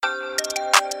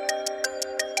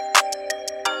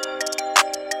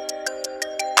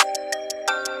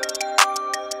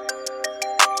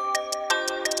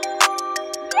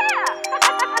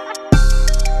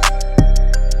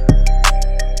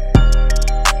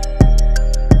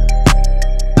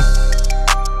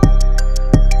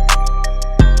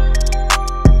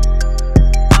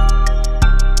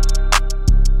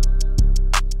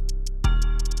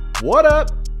What up?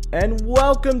 And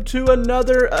welcome to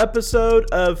another episode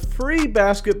of Free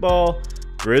Basketball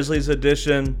Grizzlies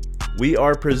Edition. We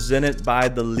are presented by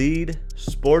the Lead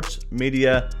Sports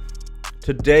Media.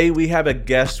 Today we have a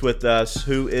guest with us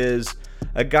who is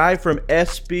a guy from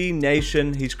SB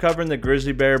Nation. He's covering the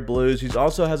Grizzly Bear Blues. He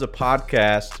also has a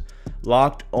podcast,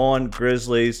 Locked On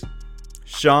Grizzlies.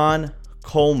 Sean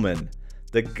Coleman.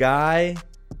 The guy,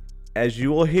 as you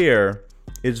will hear,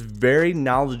 is very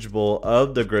knowledgeable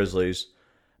of the Grizzlies,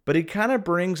 but he kind of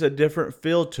brings a different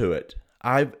feel to it.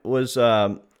 I was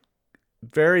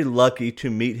very lucky to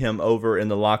meet him over in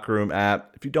the Locker Room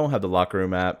app. If you don't have the Locker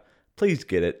Room app, please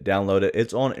get it, download it.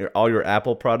 It's on all your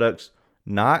Apple products,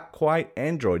 not quite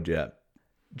Android yet.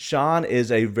 Sean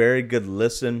is a very good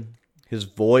listen. His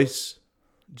voice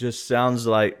just sounds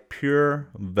like pure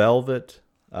velvet.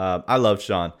 I love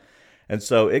Sean. And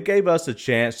so it gave us a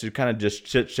chance to kind of just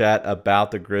chit-chat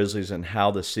about the Grizzlies and how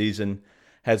the season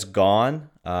has gone,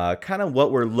 kind of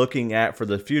what we're looking at for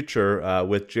the future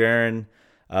with Jaren,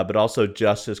 but also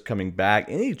Justice coming back,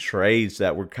 any trades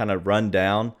that were kind of run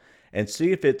down, and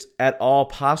see if it's at all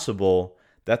possible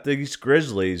that these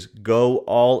Grizzlies go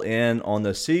all in on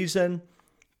the season,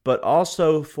 but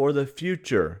also for the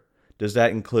future. Does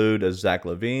that include a Zach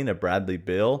LaVine, a Bradley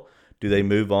Beal? Do they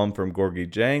move on from Gorgui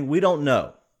Dieng? We don't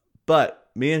know. But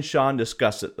me and Sean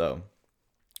discussed it, though.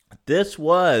 This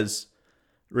was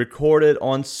recorded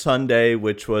on Sunday,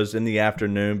 which was in the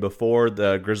afternoon before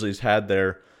the Grizzlies had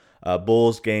their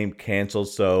Bulls game canceled.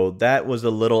 So that was a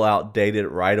little outdated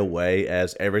right away,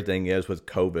 as everything is with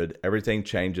COVID. Everything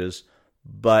changes.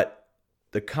 But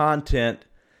the content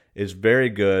is very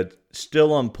good,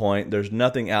 still on point. There's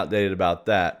nothing outdated about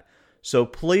that. So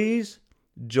please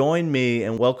join me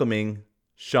in welcoming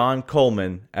Sean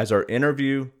Coleman as our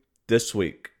interview this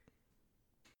week.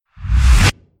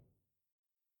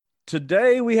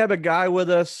 Today we have a guy with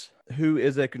us who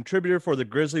is a contributor for the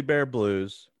Grizzly Bear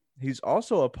Blues. He's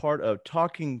also a part of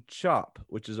Talking Chop,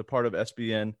 which is a part of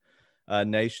SBN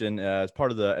Nation, as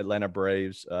part of the Atlanta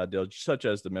Braves deal, such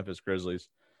as the Memphis Grizzlies.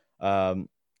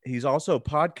 He's also a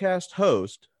podcast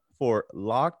host for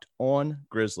Locked On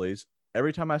Grizzlies.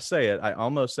 Every time I say it, I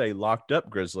almost say Locked Up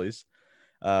Grizzlies,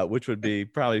 which would be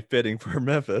probably fitting for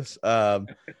Memphis.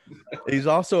 He's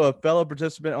also a fellow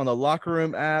participant on the Locker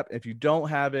Room app. If you don't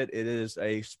have it, it is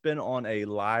a spin on a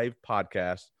live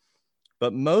podcast.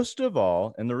 But most of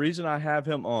all, and the reason I have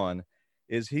him on,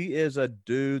 is he is a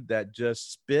dude that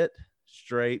just spit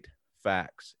straight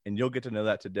facts. And you'll get to know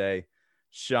that today.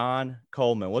 Sean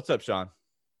Coleman. What's up, Sean?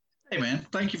 Hey, man.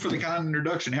 Thank you for the kind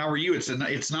introduction. How are you?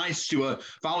 It's nice to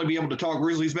finally be able to talk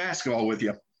Grizzlies basketball with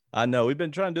you. I know we've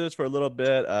been trying to do this for a little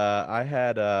bit. I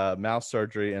had mouth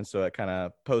surgery, and so it kind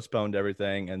of postponed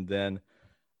everything. And then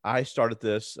I started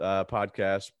this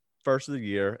podcast first of the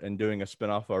year and doing a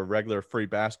spinoff of a regular free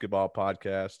basketball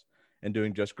podcast and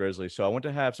doing just Grizzlies. So I want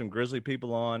to have some Grizzly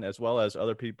people on, as well as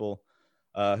other people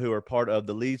who are part of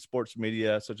the Lead Sports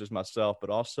Media, such as myself, but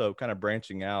also kind of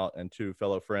branching out into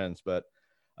fellow friends. But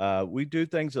we do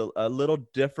things a little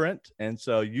different. And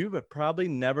so you've probably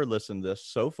never listened to this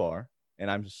so far. And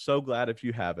I'm so glad if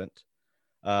you haven't.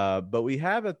 But we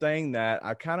have a thing that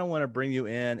I kind of want to bring you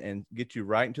in and get you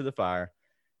right into the fire.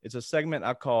 It's a segment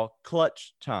I call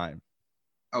Clutch Time.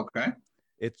 Okay.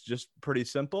 It's just pretty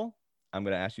simple. I'm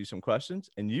going to ask you some questions,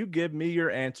 and you give me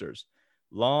your answers.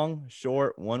 Long,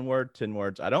 short, 1 word, 10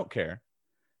 words. I don't care.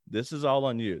 This is all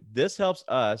on you. This helps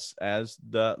us, as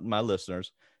my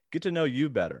listeners, get to know you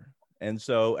better. And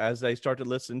so as they start to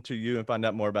listen to you and find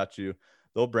out more about you,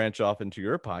 they'll branch off into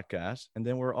your podcast, and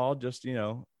then we're all just,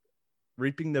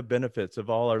 reaping the benefits of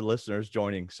all our listeners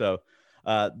joining. So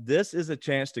this is a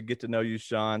chance to get to know you,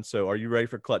 Sean. So are you ready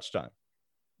for Clutch Time?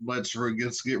 Let's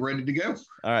get ready to go.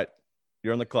 All right.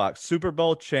 You're on the clock. Super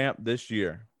Bowl champ this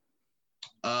year.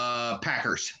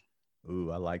 Packers.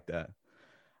 Ooh, I like that.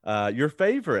 Your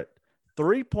favorite,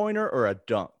 three-pointer or a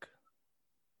dunk?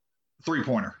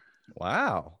 Three-pointer.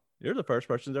 Wow. You're the first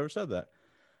person who's ever said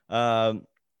that.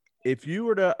 If you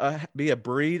were to be a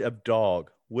breed of dog,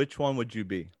 which one would you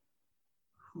be?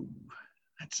 Ooh,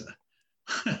 that's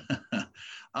do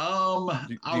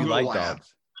you like lab.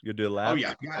 Dogs? You'll do a lab? Oh,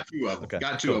 yeah. Got two of them. Okay,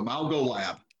 Got two of them. I'll go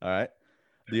lab. All right.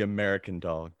 The American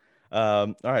dog.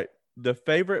 All right. The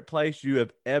favorite place you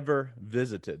have ever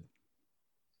visited?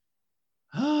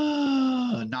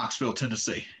 Knoxville,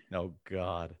 Tennessee. Oh,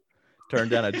 God. Turned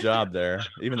down a job there,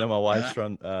 even though my wife's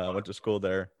from went to school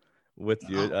there with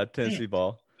you at Tennessee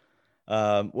Ball.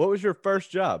 What was your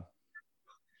first job?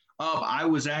 I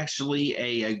was actually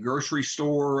a grocery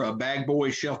store, a bag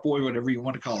boy, shelf boy, whatever you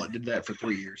want to call it. Did that for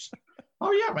 3 years.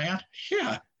 Oh, yeah, man.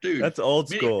 Yeah, dude. That's old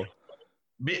school.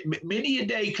 Many a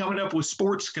day coming up with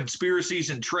sports conspiracies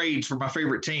and trades for my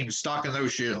favorite teams, stocking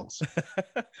those shelves.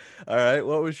 All right.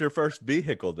 What was your first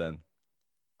vehicle then?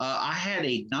 I had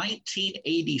a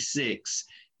 1986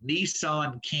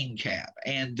 Nissan King Cab,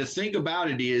 and the thing about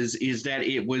it is that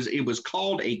it was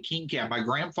called a King Cab. My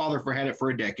grandfather had it for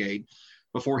a decade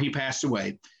before he passed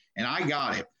away, and I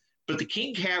got it. But the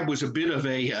King Cab was a bit of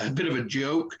a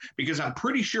joke because I'm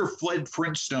pretty sure Fred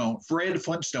Flintstone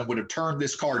would have turned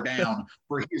this car down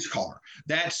for his car.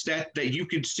 That you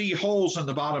could see holes in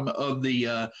the bottom of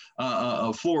the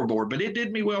floorboard, but it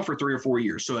did me well for 3 or 4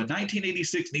 years. So a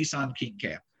 1986 Nissan King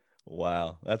Cab.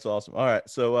 Wow, that's awesome. All right,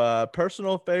 so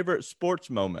personal favorite sports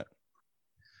moment.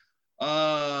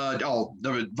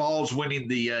 The Vols winning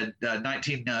the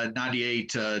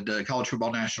 1998 the College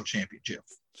Football National Championship.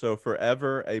 So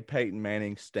forever a Peyton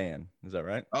Manning stan. Is that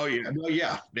right? Oh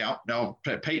yeah, no.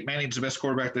 Peyton Manning's the best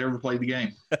quarterback that ever played the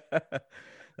game.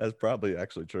 That's probably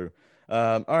actually true.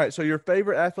 All right, so your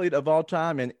favorite athlete of all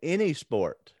time in any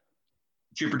sport?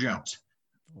 Chipper Jones.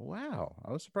 Wow,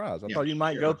 I was surprised. I thought you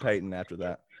might go Peyton after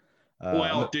that.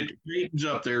 Peyton's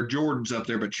up there, Jordan's up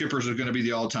there, but Chipper's is going to be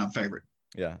the all-time favorite.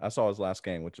 Yeah, I saw his last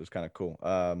game, which was kind of cool.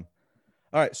 All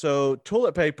right, so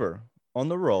toilet paper on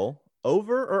the roll,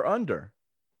 over or under?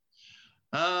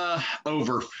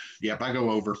 Over. Yep, I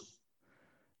go over.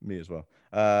 Me as well.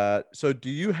 So do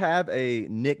you have a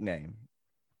nickname?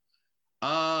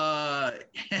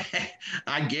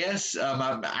 I guess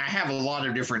I have a lot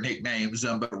of different nicknames,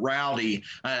 but Rowdy.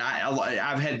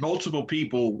 I've had multiple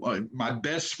people, my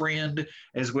best friend,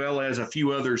 as well as a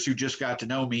few others who just got to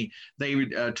know me. They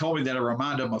told me that I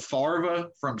remind them of Farva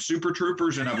from Super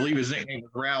Troopers, and I believe his nickname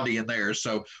is Rowdy in there.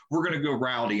 So we're going to go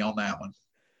Rowdy on that one.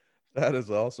 That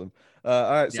is awesome.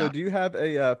 All right. So do you have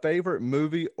a favorite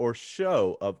movie or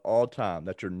show of all time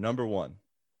that's your number one?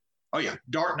 Oh yeah,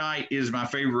 Dark Knight is my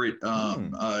favorite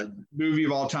movie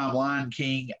of all time. Lion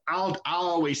King. I'll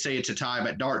always say it's a tie,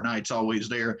 but Dark Knight's always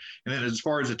there. And then as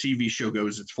far as a TV show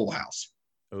goes, it's Full House.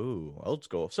 Oh, old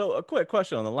school. So a quick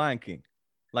question on the Lion King,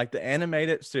 like the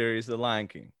animated series, the Lion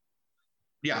King.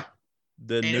 Yeah,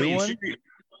 the new one.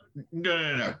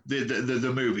 No.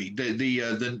 The movie,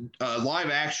 the live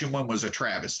action one was a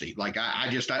travesty. Like I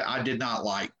did not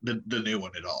like the new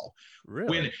one at all.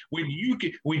 Really? When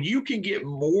you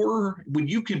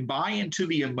can buy into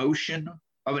the emotion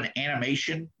of an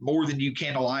animation more than you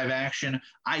can a live action,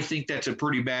 I think that's a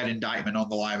pretty bad indictment on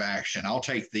the live action. I'll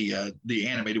take the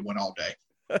animated one all day.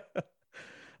 All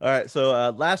right. So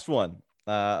last one,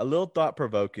 a little thought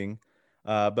provoking.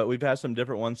 But we've had some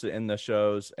different ones in the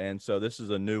shows, and so this is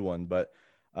a new one. But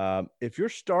if you're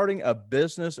starting a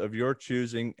business of your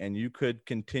choosing and you could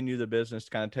continue the business,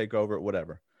 kind of take over it,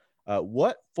 whatever,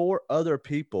 what 4 other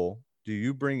people do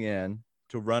you bring in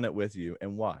to run it with you,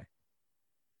 and why?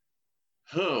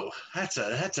 Oh, that's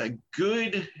a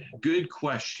good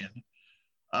question.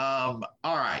 All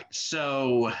right,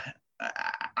 so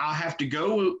I'll have to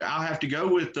go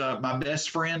with my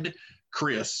best friend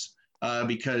Chris.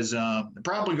 Because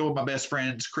probably go with my best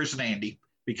friends, Chris and Andy,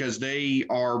 because they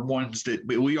are ones that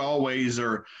we always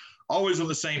are on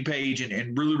the same page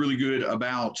and really, really good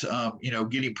about,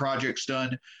 getting projects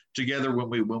done together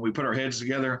when we put our heads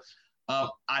together.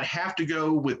 I'd have to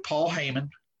go with Paul Heyman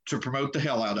to promote the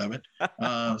hell out of it.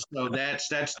 So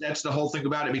that's the whole thing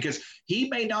about it, because he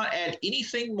may not add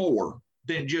anything more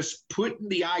than just putting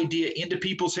the idea into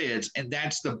people's heads. And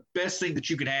that's the best thing that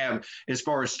you can have as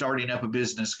far as starting up a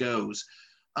business goes.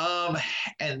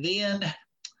 And then,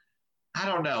 I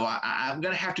don't know, I'm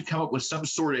going to have to come up with some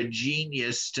sort of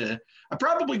genius I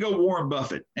probably go Warren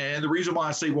Buffett. And the reason why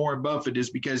I say Warren Buffett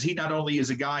is because he not only is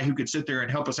a guy who could sit there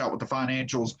and help us out with the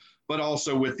financials, but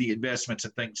also with the investments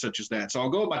and things such as that. So I'll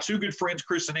go with my 2 good friends,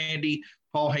 Chris and Andy,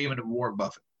 Paul Heyman and Warren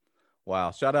Buffett.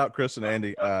 Wow. Shout out Chris and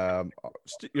Andy.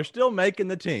 You're still making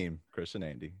the team, Chris and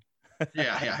Andy.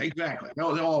 Yeah, exactly.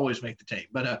 They'll always make the team.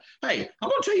 But hey, I'm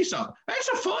going to tell you something. That's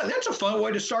a fun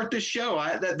way to start this show.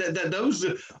 Those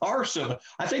are some.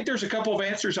 I think there's a couple of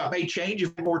answers I may change if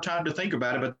I have more time to think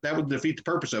about it, but that would defeat the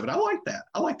purpose of it. I like that,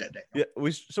 Daniel. Yeah,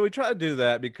 we try to do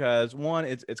that because, one,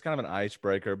 it's kind of an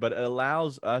icebreaker, but it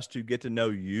allows us to get to know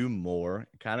you more,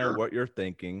 kind of what you're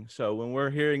thinking. So when we're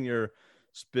hearing your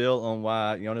spill on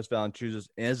why Jonas Valanciunas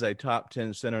is a top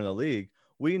 10 center in the league,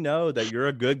 we know that you're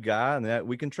a good guy and that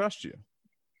we can trust you.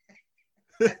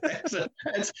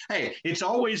 Hey, it's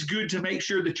always good to make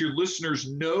sure that your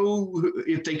listeners know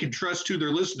if they can trust who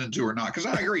they're listening to or not. Because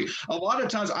I agree. A lot of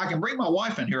times I can bring my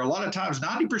wife in here. A lot of times,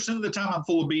 90% of the time I'm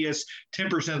full of BS.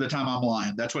 10% of the time I'm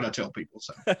lying. That's what I tell people.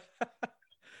 So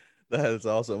that is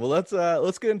awesome. Well,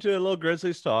 let's get into a little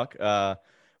Grizzlies talk.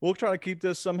 We'll try to keep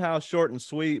this somehow short and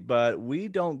sweet, but we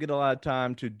don't get a lot of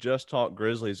time to just talk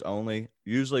Grizzlies only.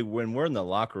 Usually when we're in the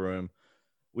locker room,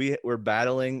 we're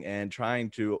battling and trying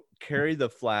to carry the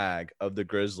flag of the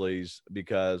Grizzlies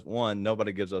because one,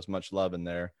 nobody gives us much love in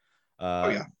there. Oh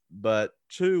yeah. But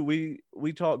two,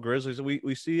 we talk Grizzlies.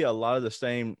 We see a lot of the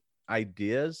same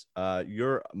ideas.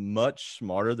 You're much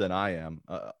smarter than I am.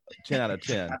 10 out of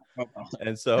 10.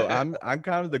 And so I'm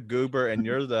kind of the goober, and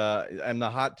I'm the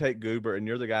hot take goober, and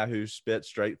you're the guy who spits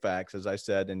straight facts, as I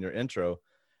said in your intro.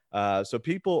 So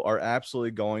people are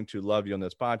absolutely going to love you on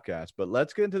this podcast. But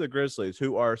let's get into the Grizzlies,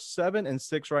 who are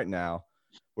 7-6 right now.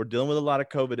 We're dealing with a lot of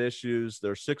COVID issues.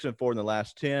 They're 6-4 in the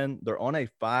last 10. They're on a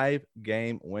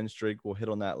 5-game win streak. We'll hit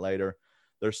on that later.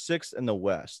 They're 6th in the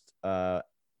West.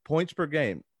 Points per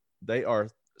game, they are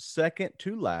second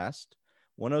to last,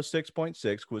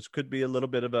 106.6, which could be a little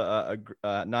bit of a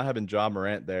not having Ja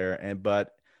Morant there.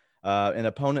 But in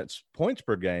opponents' points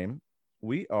per game,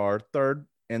 we are third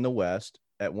in the West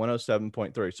at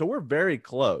 107.3. So we're very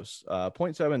close,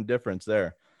 0.7 difference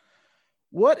there.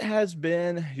 What has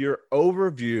been your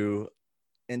overview,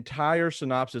 entire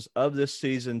synopsis of this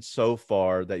season so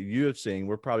far that you have seen?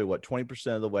 We're probably,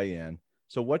 20% of the way in.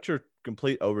 So what's your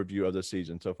complete overview of the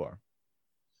season so far?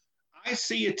 I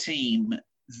see a team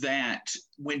that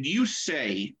when you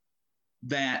say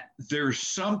that there's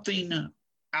something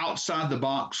outside the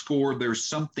box score, there's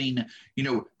something,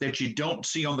 that you don't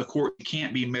see on the court, you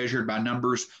can't be measured by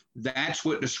numbers. That's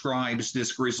what describes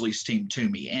this Grizzlies team to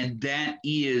me. And that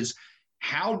is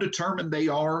how determined they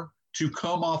are to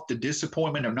come off the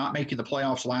disappointment of not making the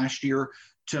playoffs last year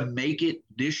to make it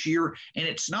this year. And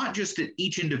it's not just that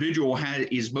each individual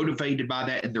is motivated by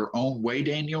that in their own way,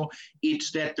 Daniel. It's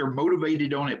that they're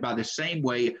motivated on it by the same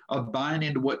way of buying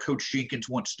into what Coach Jenkins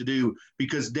wants to do,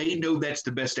 because they know that's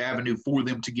the best avenue for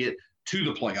them to get to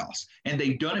the playoffs. And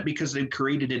they've done it because they've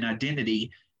created an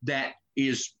identity that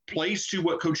plays to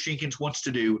what Coach Jenkins wants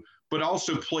to do, but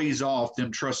also plays off them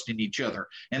trusting each other,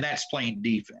 and that's playing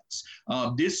defense.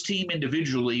 This team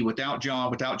individually, without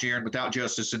John, without Jaren, without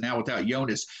Justice, and now without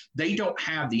Jonas, they don't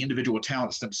have the individual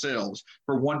talents themselves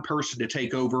for one person to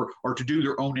take over or to do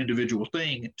their own individual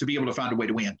thing to be able to find a way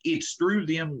to win. It's through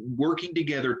them working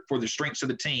together for the strengths of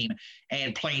the team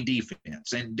and playing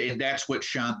defense, and that's what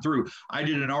shined through. I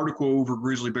did an article over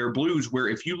Grizzly Bear Blues where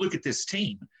if you look at this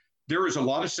team, there is a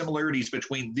lot of similarities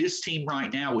between this team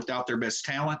right now without their best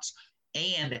talents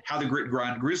and how the grit and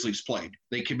grind Grizzlies played.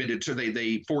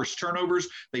 They forced turnovers,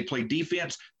 they played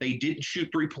defense, they didn't shoot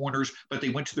three-pointers, but they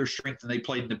went to their strength and they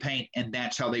played in the paint, and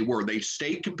that's how they were. They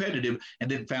stayed competitive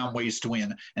and then found ways to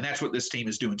win, and that's what this team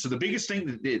is doing. So the biggest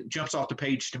thing that jumps off the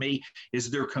page to me is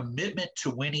their commitment to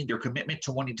winning, their commitment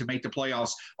to wanting to make the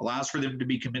playoffs allows for them to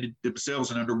be committed to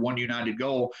themselves and under one united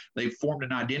goal. They've formed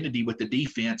an identity with the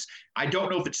defense. I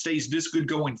don't know if it stays this good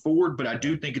going forward, but I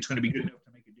do think it's going to be good enough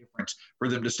to make a difference for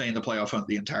them to stay in the playoff hunt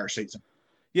the entire season.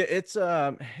 Yeah,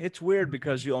 it's weird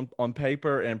because you on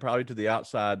paper and probably to the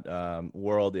outside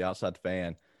world, the outside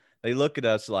fan, they look at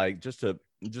us like just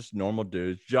normal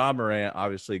dudes. Ja Morant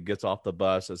obviously gets off the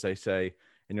bus, as they say,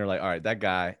 and you're like, all right, that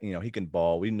guy, he can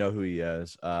ball. We know who he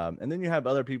is. And then you have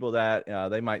other people that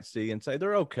they might see and say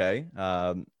they're okay.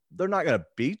 They're not going to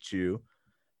beat you,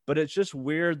 but it's just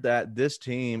weird that this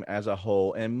team as a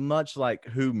whole, and much like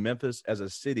who Memphis as a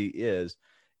city is,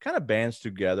 kind of bands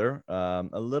together,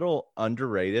 a little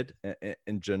underrated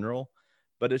in general,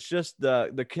 but it's just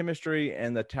the chemistry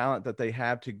and the talent that they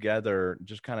have together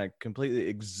just kind of completely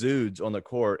exudes on the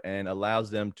court and allows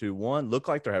them to, one, look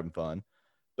like they're having fun,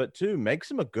 but two, makes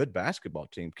them a good basketball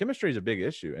team. Chemistry is a big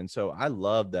issue. And so I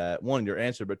love that, one, your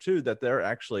answer, but two, that they're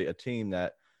actually a team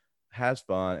that has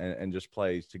fun and just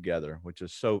plays together, which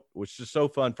is so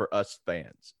fun for us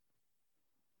fans.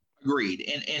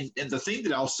 Agreed. And the thing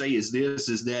that I'll say is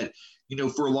that,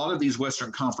 for a lot of these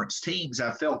Western Conference teams,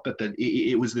 I felt that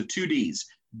it was the two Ds,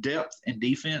 depth and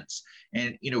defense.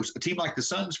 And, a team like the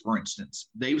Suns, for instance,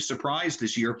 they've surprised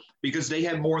this year because they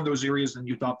had more in those areas than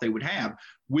you thought they would have.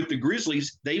 With the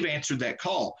Grizzlies, they've answered that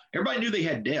call. Everybody knew they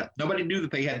had depth. Nobody knew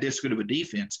that they had this good of a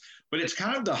defense. But it's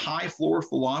kind of the high floor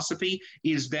philosophy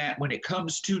is that when it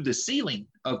comes to the ceiling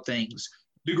of things,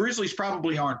 the Grizzlies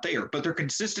probably aren't there, but their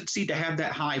consistency to have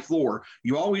that high floor,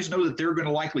 you always know that they're going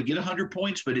to likely get 100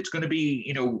 points, but it's going to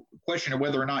be, a question of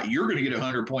whether or not you're going to get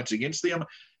 100 points against them.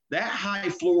 That high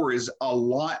floor is a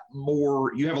lot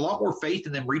more, you have a lot more faith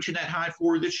in them reaching that high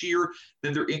floor this year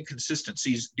than their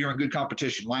inconsistencies during good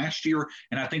competition last year.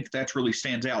 And I think that's really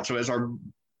stands out. So as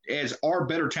our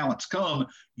better talents come,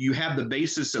 you have the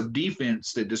basis of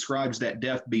defense that describes that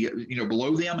depth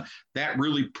below them. That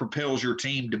really propels your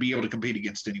team to be able to compete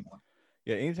against anyone.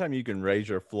 Yeah, anytime you can raise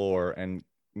your floor and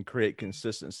and create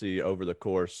consistency over the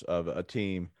course of a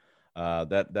team.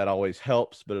 That always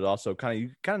helps, but it also you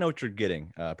kind of know what you're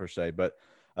getting per se. But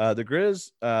the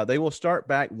Grizz, they will start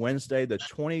back Wednesday, the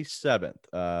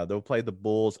 27th. They'll play the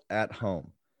Bulls at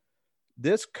home.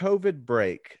 This COVID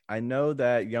break, I know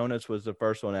that Jonas was the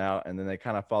first one out, and then they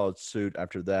kind of followed suit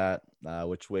after that,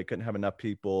 which we couldn't have enough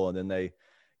people, and then they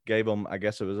gave them, I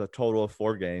guess it was a total of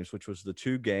 4 games, which was the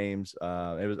 2 games.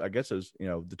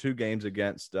 The 2 games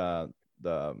against the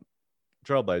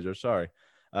Trailblazers, sorry,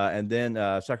 and then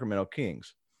Sacramento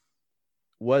Kings.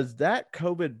 Was that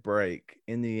COVID break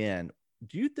in the end?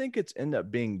 Do you think it's ended up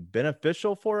being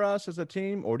beneficial for us as a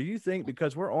team, or do you think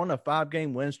because we're on a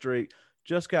 5-game win streak,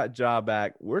 just got job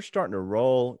back, we're starting to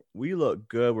roll, we look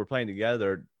good, we're playing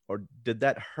together, or did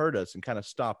that hurt us and kind of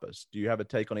stop us? Do you have a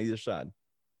take on either side?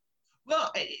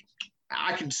 Well,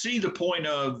 I can see the point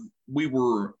of we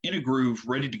were in a groove,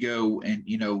 ready to go, and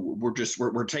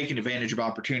we're taking advantage of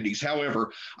opportunities.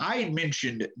 However, I had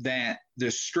mentioned that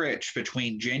the stretch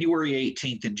between January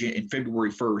 18th and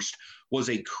February 1st was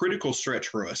a critical stretch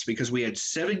for us because we had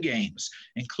 7 games,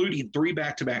 including 3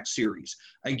 back-to-back series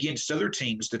against other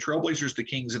teams, the Trailblazers, the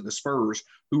Kings, and the Spurs,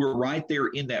 who were right there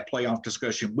in that playoff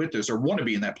discussion with us, or want to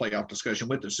be in that playoff discussion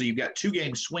with us. So you've got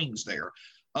 2-game swings there.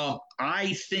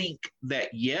 I think that,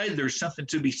 there's something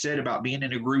to be said about being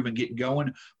in a groove and getting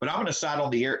going, but I'm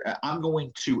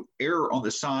going to err on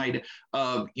the side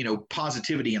of,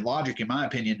 positivity and logic, in my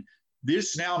opinion.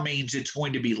 This now means it's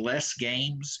going to be less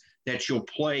games that you'll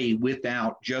play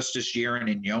without Justice,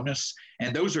 Jaren, and Jonas.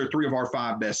 And those are 3 of our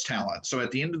 5 best talents. So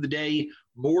at the end of the day,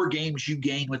 more games you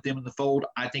gain with them in the fold,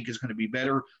 I think is going to be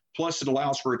better. Plus, it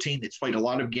allows for a team that's played a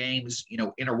lot of games,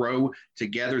 in a row to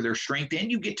gather their strength, and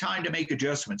you get time to make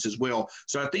adjustments as well.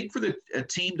 So I think for a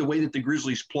team, the way that the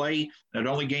Grizzlies play, not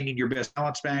only gaining your best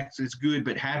talents back is good,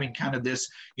 but having kind of this,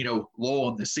 lull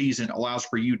in the season allows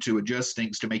for you to adjust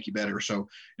things to make you better. So,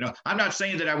 I'm not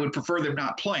saying that I would prefer them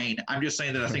not playing. I'm just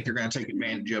saying that I think they're going to take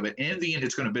advantage of it. And in the end,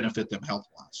 it's going to benefit them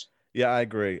health-wise. Yeah, I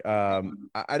agree.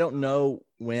 I don't know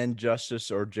when Justice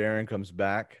or Jaren comes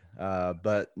back,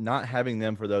 but not having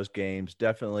them for those games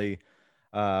definitely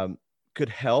could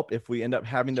help if we end up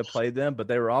having to play them. But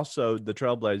they were also, the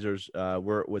Trailblazers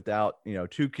were without,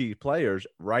 2 key players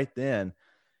right then.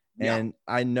 Yeah. And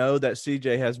I know that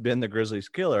CJ has been the Grizzlies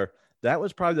killer. That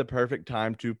was probably the perfect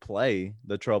time to play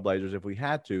the Trailblazers if we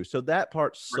had to. So that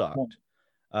part sucked.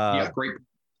 Great.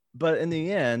 But in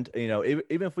the end, even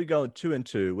if we go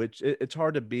 2-2, which it's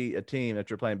hard to beat a team that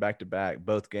you're playing back-to-back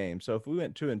both games. So if we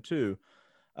went 2-2,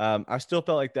 I still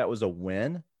felt like that was a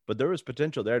win, but there was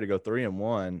potential there to go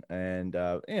 3-1. And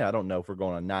I don't know if we're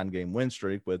going on a 9-game win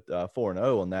streak with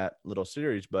 4-0 on that little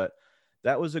series, but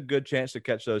that was a good chance to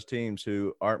catch those teams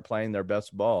who aren't playing their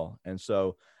best ball. And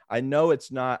so I know it's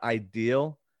not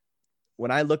ideal.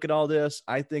 When I look at all this,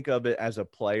 I think of it as a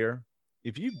player.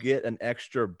 If you get an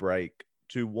extra break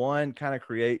to one, kind of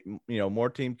create, more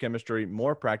team chemistry,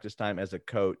 more practice time as a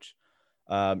coach.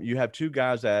 You have 2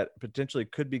 guys that potentially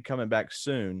could be coming back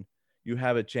soon. You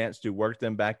have a chance to work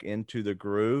them back into the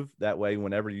groove. That way,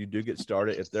 whenever you do get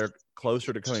started, if they're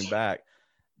closer to coming back,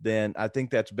 then I think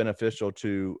that's beneficial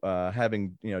to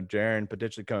having, Jaren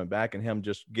potentially coming back and him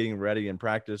just getting ready in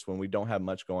practice when we don't have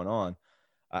much going on.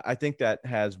 I think that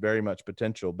has very much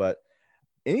potential, but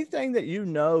anything that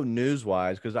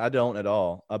news-wise, because I don't at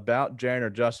all, about Jaren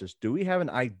or Justice, do we have an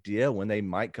idea when they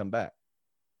might come back?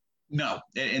 No,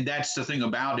 and that's the thing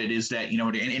about it is that,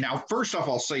 and now first off,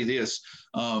 I'll say this.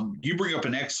 You bring up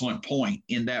an excellent point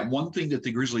in that one thing that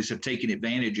the Grizzlies have taken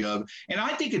advantage of, and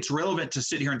I think it's relevant to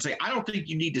sit here and say, I don't think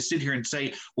you need to sit here and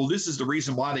say, well, this is the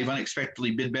reason why they've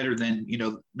unexpectedly been better than,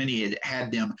 many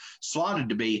had them slotted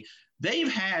to be.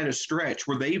 They've had a stretch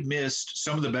where they've missed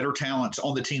some of the better talents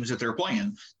on the teams that they're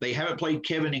playing. They haven't played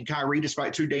Kevin and Kyrie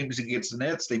despite 2 games against the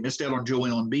Nets. They missed out on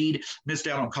Joel Embiid, missed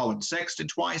out on Colin Sexton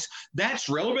twice. That's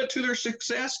relevant to their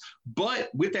success. But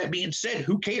with that being said,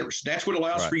 who cares? That's what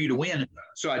allows for you to win.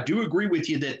 So I do agree with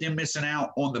you that them missing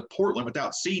out on the Portland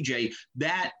without CJ,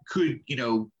 that could,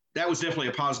 that was definitely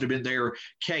a positive in their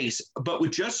case. But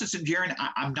with Justice and Jaren,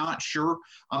 I'm not sure.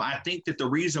 I think that the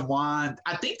reason why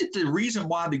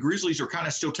the Grizzlies are kind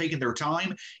of still taking their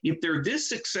time, if they're this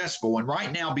successful, and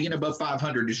right now being above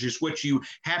 500 is just what you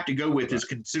have to go with as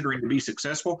considering to be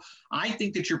successful, I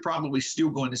think that you're probably still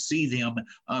going to see them,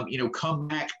 come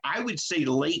back. I would say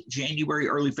late January,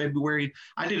 early February.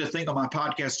 I did a thing on my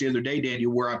podcast the other day,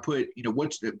 Daniel, where I put,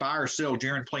 what's the buy or sell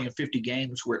Jaren playing 50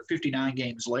 games. We're at 59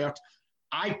 games left.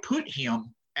 I put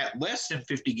him at less than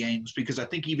 50 games because I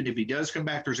think even if he does come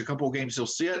back, there's a couple of games he'll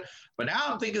sit. But now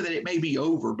I'm thinking that it may be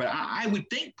over. But I would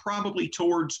think probably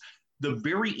towards the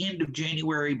very end of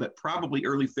January, but probably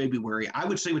early February. I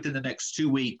would say within the next 2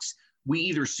 weeks, we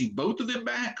either see both of them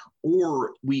back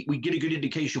or we get a good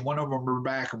indication one of them are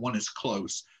back and one is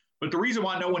close. But the reason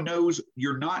why no one knows,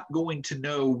 you're not going to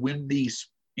know when these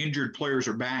injured players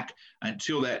are back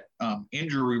until that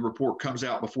injury report comes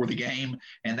out before the game.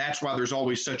 And that's why there's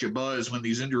always such a buzz when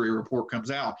these injury report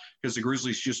comes out, because the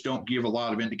Grizzlies just don't give a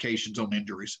lot of indications on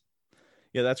injuries.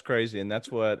 Yeah, that's crazy. And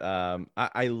that's what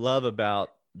I love about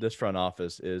this front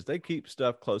office is they keep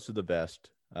stuff close to the vest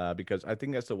because I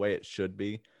think that's the way it should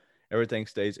be. Everything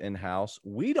stays in-house.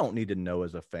 We don't need to know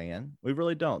as a fan. We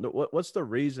really don't. What's the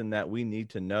reason that we need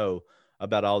to know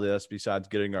about all this besides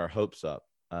getting our hopes up?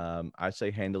 I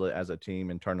say handle it as a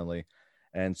team internally.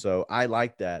 And so I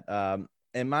like that.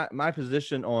 And my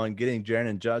position on getting Jaren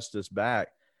and Justice back,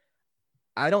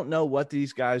 I don't know what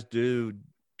these guys do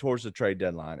towards the trade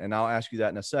deadline. And I'll ask you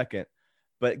that in a second.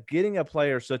 But getting a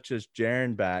player such as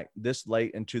Jaren back this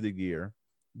late into the year,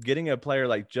 getting a player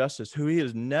like Justice, who he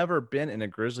has never been in a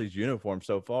Grizzlies uniform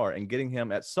so far, and getting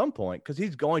him at some point, because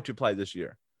he's going to play this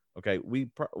year. Okay,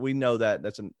 we know that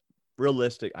that's a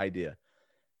realistic idea.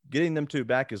 Getting them two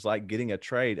back is like getting a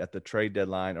trade at the trade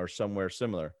deadline or somewhere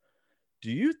similar.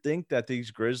 Do you think that these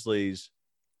Grizzlies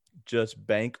just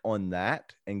bank on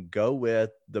that and go with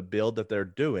the build that they're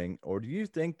doing, or do you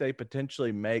think they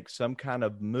potentially make some kind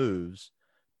of moves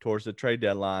towards the trade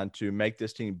deadline to make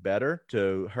this team better,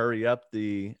 to hurry up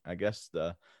the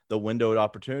window of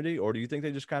opportunity? Or do you think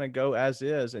they just kind of go as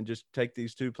is and just take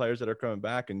these two players that are coming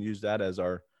back and use that as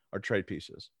our trade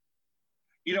pieces?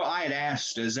 I had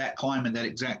asked Zach Kleiman that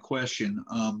exact question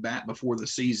back before the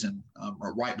season,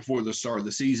 or right before the start of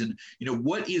the season.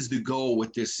 What is the goal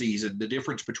with this season? The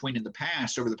difference between in the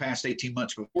past, over the past 18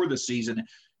 months before the season,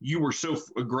 you were so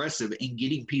aggressive in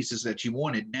getting pieces that you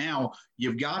wanted. Now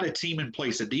you've got a team in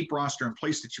place, a deep roster in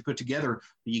place that you put together.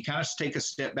 You kind of take a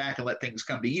step back and let things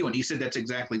come to you. And he said that's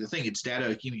exactly the thing. It's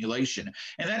data accumulation.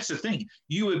 And that's the thing.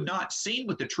 You have not seen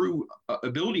what the true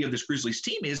ability of this Grizzlies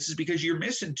team is because you're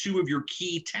missing two of your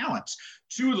key talents,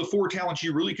 two of the four talents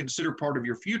you really consider part of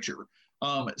your future.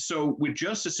 So with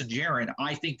Justice and Jaren,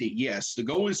 I think that, yes, the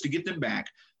goal is to get them back.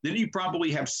 Then you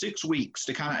probably have 6 weeks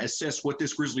to kind of assess what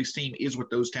this Grizzlies team is with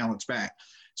those talents back.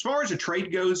 As far as a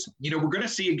trade goes, we're going to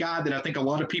see a guy that I think a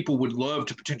lot of people would love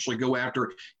to potentially go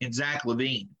after in Zach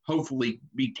LaVine, hopefully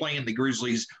be playing the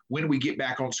Grizzlies when we get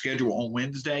back on schedule on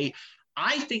Wednesday.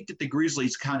 I think that the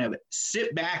Grizzlies kind of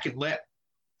sit back and let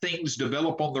things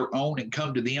develop on their own and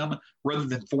come to them rather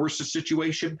than force a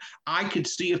situation. I could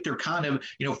see if they're kind of,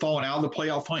 falling out of the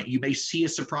playoff hunt, you may see a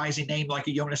surprising name like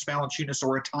a Jonas Valanciunas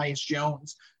or a Tyus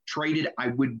Jones traded. I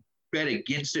would bet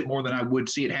against it more than I would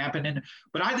see it happening.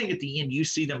 But I think at the end, you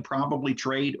see them probably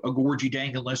trade a Gorgie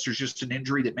Dang unless there's just an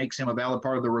injury that makes him a valid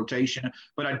part of the rotation.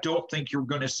 But I don't think you're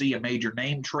going to see a major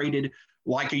name traded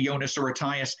like a Jonas or a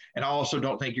Tyus. And I also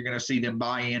don't think you're going to see them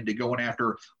buy into going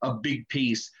after a big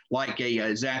piece like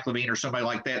a Zach LaVine or somebody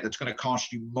like that that's going to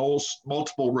cost you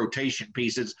multiple rotation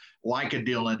pieces like a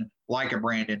Dylan, like a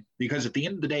Brandon. Because at the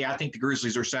end of the day, I think the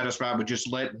Grizzlies are satisfied with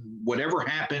just letting whatever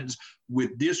happens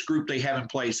with this group they have in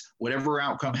place, whatever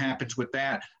outcome happens with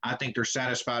that, I think they're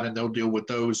satisfied and they'll deal with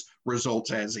those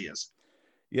results as is.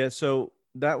 Yeah, so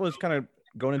that was kind of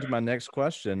going into my next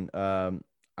question.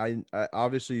 I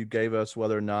obviously you gave us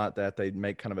whether or not that they'd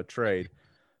make kind of a trade,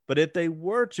 but if they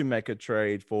were to make a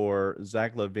trade for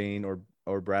Zach LaVine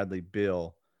or Bradley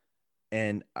Beal,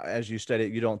 and as you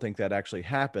stated, you don't think that actually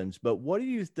happens, but what do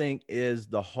you think is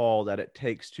the haul that it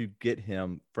takes to get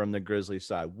him from the Grizzlies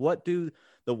side? What do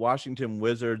the Washington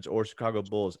Wizards or Chicago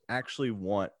Bulls actually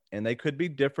want? And they could be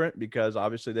different because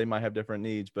obviously they might have different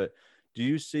needs, but do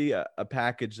you see a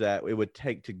package that it would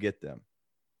take to get them?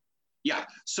 Yeah.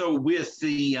 So with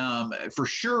the, for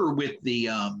sure with the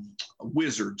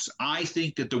Wizards, I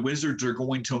think that the Wizards are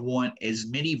going to want as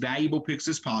many valuable picks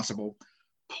as possible.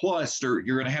 Plus you're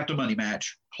going to have to money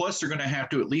match. Plus they're going to have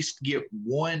to at least get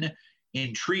one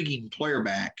intriguing player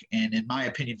back. And in my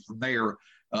opinion, from there,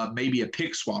 maybe a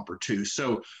pick swap or two.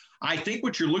 So I think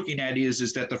what you're looking at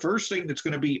is that the first thing that's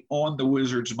going to be on the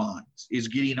Wizards' minds is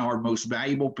getting our most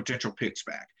valuable potential picks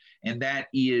back. And that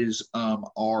is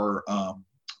our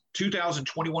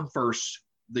 2021 first,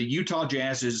 the Utah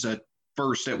Jazz's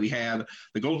first that we have,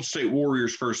 the Golden State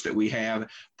Warriors first that we have,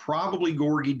 probably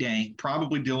Gorgie Dang,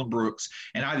 probably Dylan Brooks,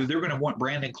 and either they're going to want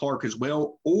Brandon Clark as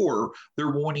well, or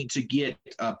they're wanting to get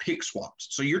pick swaps.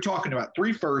 So you're talking about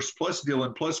 3 firsts plus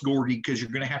Dylan plus Gorgie, because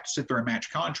you're going to have to sit there and match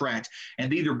contracts,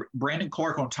 and either Brandon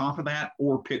Clark on top of that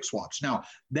or pick swaps. Now,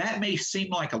 that may seem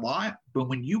like a lot, but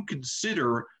when you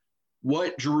consider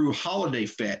what Jrue Holiday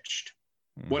fetched,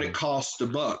 what it costs the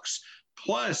Bucks,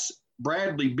 plus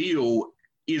Bradley Beal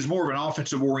is more of an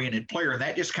offensive oriented player, and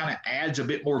that just kind of adds a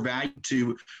bit more value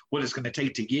to what it's going to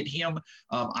take to get him.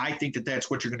 I think that that's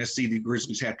what you're going to see the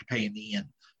Grizzlies have to pay in the end.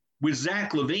 With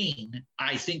Zach LaVine,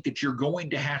 I think that you're going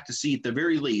to have to see, at the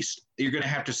very least, you're going to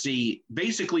have to see,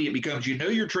 basically it becomes,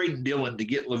 you're trading Dillon to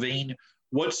get LaVine.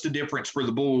 What's the difference for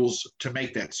the Bulls to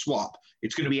make that swap?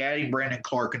 It's going to be adding Brandon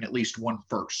Clark and at least one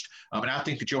first. And I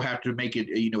think that you'll have to make it,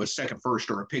 a second first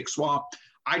or a pick swap.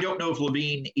 I don't know if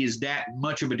LaVine is that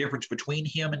much of a difference between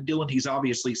him and Dillon. He's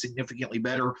obviously significantly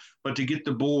better, but to get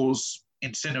the Bulls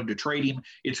incentive to trade him,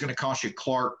 it's going to cost you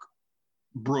Clark,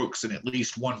 Brooks, and at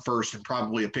least one first and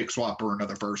probably a pick swap or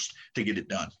another first to get it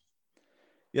done.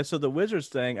 Yeah, so the Wizards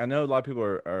thing, I know a lot of people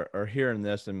are hearing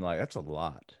this and like, that's a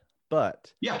lot.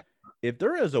 But yeah, if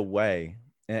there is a way,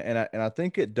 and I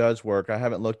think it does work, I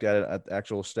haven't looked at it at the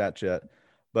actual stats yet,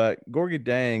 but Gorgui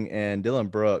Dieng and Dillon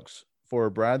Brooks for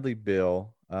Bradley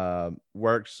Beal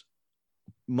works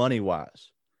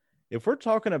money-wise. If we're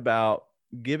talking about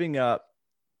giving up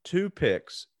 2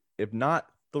 picks, if not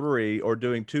 3, or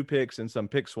doing 2 picks and some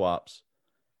pick swaps,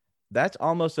 that's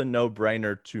almost a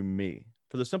no-brainer to me,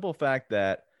 for the simple fact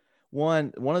that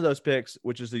one of those picks,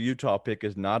 which is the Utah pick,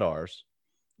 is not ours.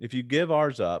 If you give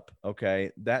ours up,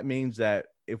 okay, that means that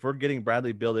if we're getting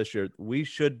Bradley Beal this year, we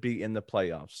should be in the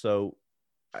playoffs. So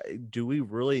do we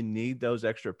really need those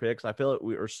extra picks? I feel like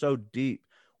we are so deep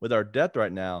with our depth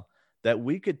right now that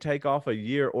we could take off a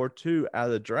year or 2 out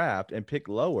of the draft and pick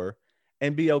lower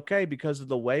and be okay because of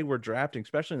the way we're drafting,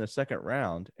 especially in the second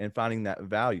round, and finding that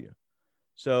value.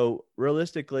 So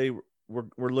realistically,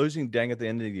 we're losing Dieng at the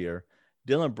end of the year.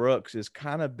 Dillon Brooks has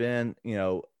kind of been,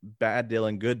 bad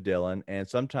Dillon, good Dillon, and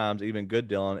sometimes even good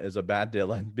Dillon is a bad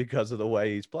Dillon because of the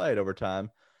way he's played over time.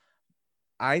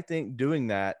 I think doing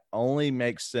that only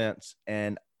makes sense,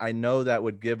 and I know that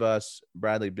would give us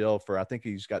Bradley Beal for, I think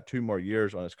he's got 2 more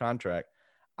years on his contract.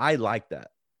 I like that,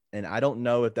 and I don't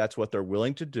know if that's what they're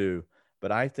willing to do,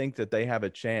 but I think that they have a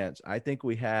chance. I think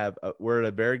we're at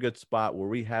a very good spot where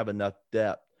we have enough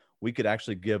depth. We could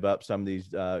actually give up some of these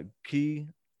key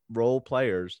role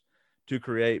players to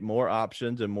create more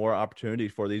options and more opportunity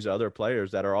for these other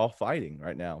players that are all fighting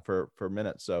right now for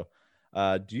minutes. So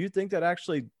do you think that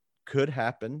actually could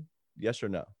happen? Yes or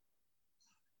no?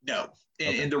 No.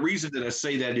 And the reason that I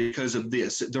say that is because of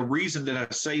this. The reason that I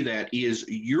say that is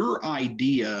your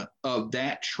idea of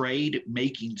that trade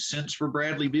making sense for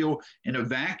Bradley Beal in a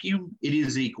vacuum, it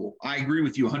is equal. I agree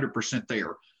with you 100%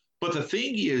 there. But the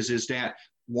thing is that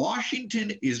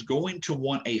Washington is going to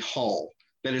want a haul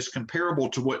that is comparable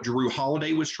to what Jrue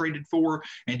Holiday was traded for.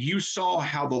 And you saw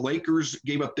how the Lakers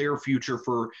gave up their future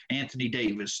for Anthony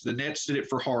Davis. The Nets did it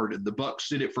for Harden. The Bucks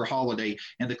did it for Holiday.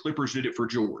 And the Clippers did it for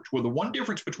George. Well, the one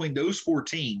difference between those 4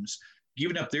 teams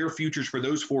giving up their futures for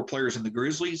those 4 players in the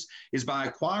Grizzlies is by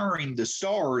acquiring the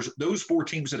stars. Those 4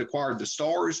 teams that acquired the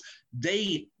stars,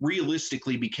 they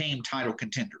realistically became title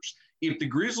contenders. If the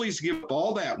Grizzlies give up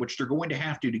all that, which they're going to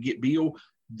have to get Beal,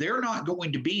 they're not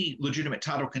going to be legitimate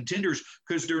title contenders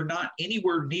because they're not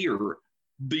anywhere near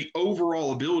the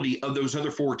overall ability of those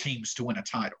other 4 teams to win a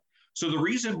title. So the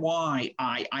reason why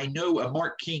I know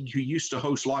Mark King, who used to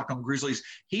host Locked On Grizzlies,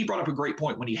 he brought up a great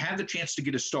point. When you have the chance to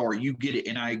get a star, you get it.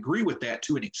 And I agree with that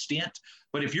to an extent.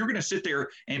 But if you're going to sit there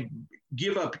and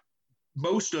give up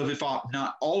most of, if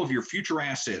not all of your future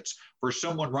assets for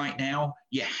someone right now,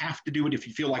 you have to do it if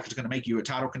you feel like it's going to make you a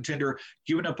title contender.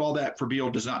 Giving up all that for Beal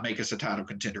does not make us a title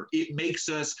contender. It makes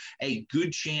us a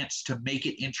good chance to make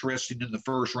it interesting in the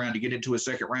first round, to get into a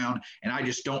second round. And I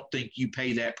just don't think you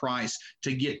pay that price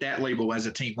to get that label as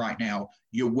a team right now.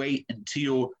 You wait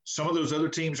until some of those other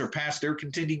teams are past their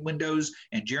contending windows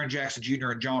and Jaren Jackson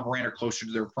Jr. and John Morant are closer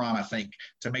to their prime, I think,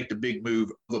 to make the big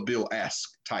move of a Beal-esque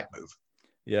type move.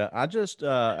 Yeah,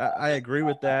 I agree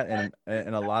with that,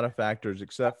 and a lot of factors,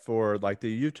 except for like the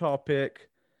Utah pick.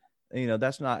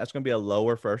 That's going to be a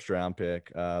lower first round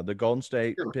pick. The Golden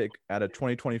State pick out of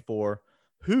 2024,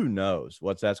 who knows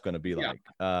what that's going to be like?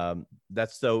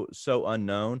 That's so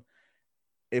unknown.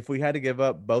 If we had to give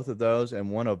up both of those and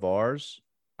one of ours,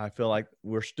 I feel like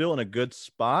we're still in a good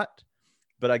spot.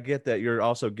 But I get that you're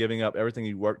also giving up everything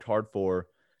you worked hard for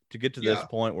to get to this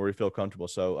point where we feel comfortable.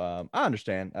 So I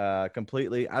understand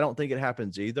completely. I don't think it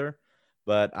happens either,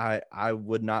 but I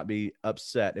would not be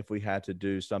upset if we had to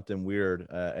do something weird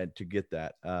to get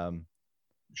that.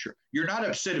 Sure. You're not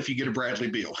upset if you get a Bradley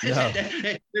Beal. No.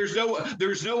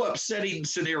 There's no upsetting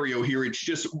scenario here. It's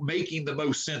just making the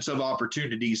most sense of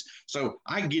opportunities. So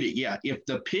I get it. Yeah. If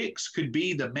the picks could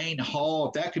be the main haul,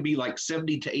 if that could be like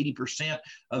 70 to 80%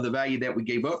 of the value that we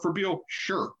gave up for Beal,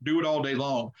 sure, do it all day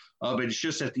long. But it's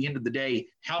just at the end of the day,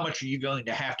 how much are you going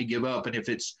to have to give up? And if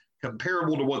it's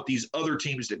comparable to what these other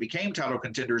teams that became title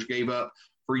contenders gave up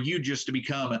for you just to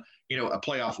become, a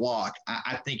playoff lock.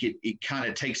 I think it kind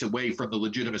of takes away from the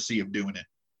legitimacy of doing it,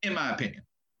 in my opinion.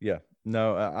 Yeah,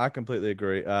 no, I completely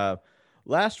agree.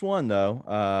 Last one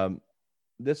though.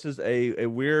 This is a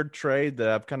weird trade that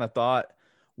I've kind of thought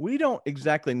we don't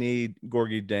exactly need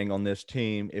Gorgui Dieng on this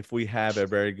team if we have a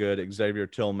very good Xavier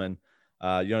Tillman,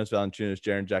 Jonas Valanciunas,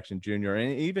 Jaren Jackson Jr.,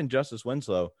 and even Justice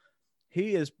Winslow.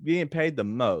 He is being paid the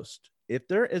most. If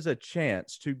there is a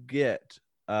chance to get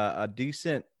a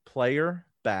decent player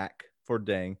back for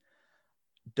Dieng,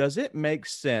 does it make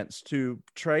sense to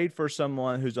trade for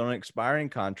someone who's on an expiring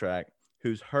contract,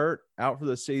 who's hurt, out for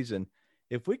the season?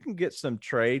 If we can get some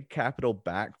trade capital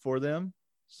back for them,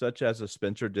 such as a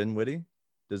Spencer Dinwiddie,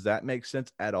 does that make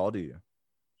sense at all to you?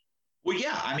 Well,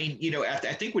 yeah. I mean, I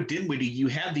think with Dinwiddie, you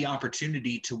have the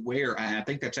opportunity to where I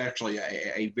think that's actually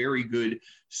a very good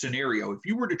scenario. If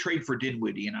you were to trade for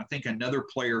Dinwiddie, and I think another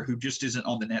player who just isn't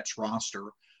on the Nets roster,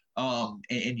 and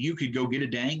you could go get a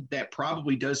Dieng, that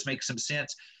probably does make some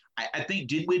sense. I think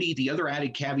Dinwiddie, the other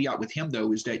added caveat with him,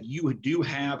 though, is that you do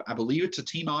have, I believe it's a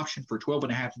team option for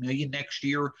 $12.5 million next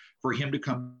year for him to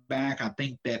come back. I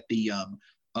think that the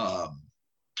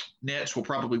Nets will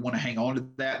probably want to hang on to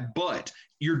that. But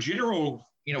your general,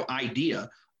 idea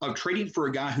of trading for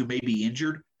a guy who may be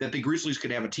injured that the Grizzlies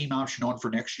could have a team option on for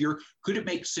next year, could it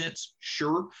make sense?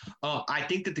 Sure. I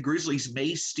think that the Grizzlies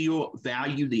may still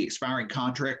value the expiring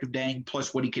contract of Dieng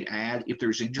plus what he could add if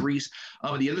there's injuries.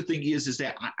 The other thing is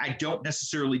that I don't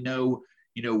necessarily know,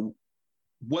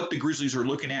 what the Grizzlies are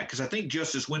looking at, because I think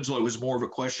Justice Winslow is more of a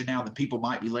question now than people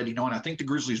might be letting on. I think the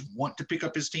Grizzlies want to pick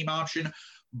up his team option,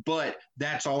 but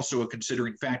that's also a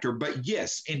considering factor. But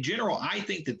yes, in general, I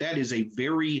think that is a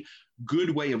very good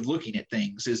way of looking at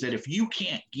things, is that if you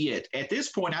can't get, at this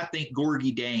point, I think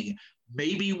Gorgui Dieng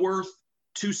may be worth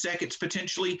 2 seconds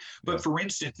potentially. But for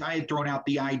instance, I had thrown out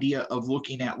the idea of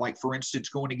looking at, like, for instance,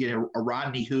 going to get a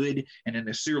Rodney Hood and a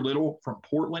Nasir Little from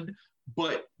Portland.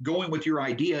 But going with your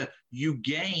idea, you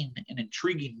gain an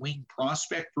intriguing wing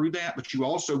prospect through that, but you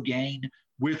also gain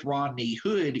with Rodney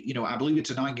Hood, I believe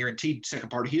it's a non-guaranteed second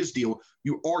part of his deal.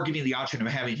 You are getting the option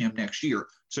of having him next year.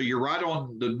 So you're right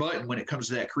on the button when it comes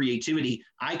to that creativity.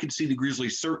 I could see the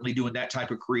Grizzlies certainly doing that type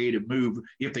of creative move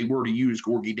if they were to use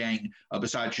Gorgui Dieng,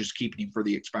 besides just keeping him for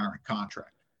the expiring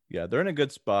contract. Yeah, they're in a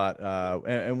good spot.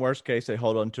 In worst case, they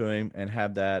hold on to him and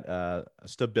have that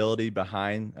stability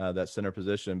behind that center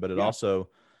position. But it also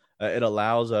it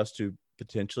allows us to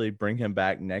potentially bring him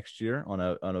back next year on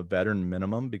a veteran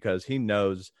minimum, because he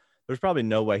knows there's probably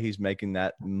no way he's making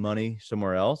that money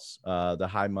somewhere else, the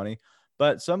high money.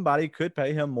 But somebody could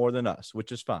pay him more than us,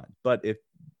 which is fine. But if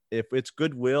it's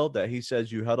goodwill that he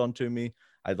says, you held on to me,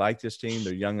 I like this team,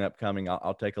 they're young and upcoming,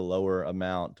 I'll take a lower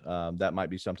amount. That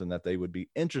might be something that they would be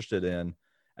interested in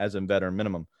as a veteran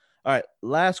minimum. All right,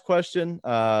 last question.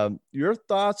 Your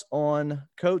thoughts on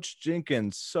Coach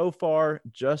Jenkins so far,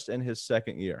 just in his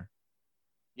second year?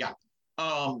 Yeah.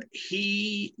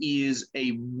 He is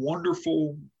a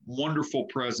wonderful, wonderful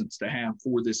presence to have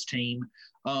for this team.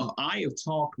 I have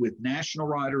talked with national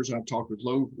writers, I've talked with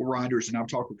local writers, and I've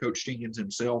talked with Coach Jenkins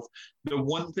himself. The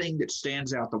one thing that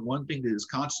stands out, the one thing that is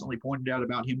constantly pointed out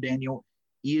about him, Daniel,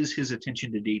 is his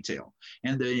attention to detail.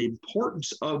 And the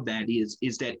importance of that is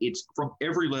that it's from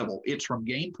every level. It's from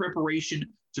game preparation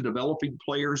to developing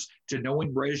players, to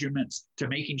knowing regiments, to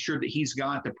making sure that he's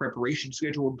got the preparation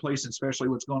schedule in place, especially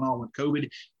what's going on with COVID.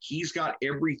 He's got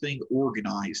everything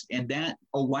organized. And that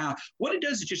what it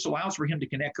does, it just allows for him to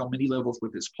connect on many levels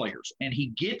with his players. And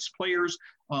he gets players.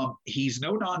 He's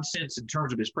no nonsense in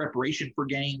terms of his preparation for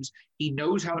games. He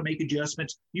knows how to make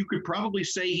adjustments. You could probably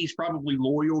say he's probably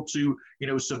loyal to,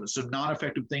 some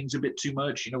non-effective things a bit too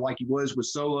much, like he was with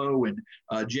Solo and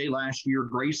Jay last year,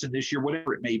 Grayson this year,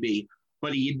 whatever it may be.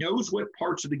 But he knows what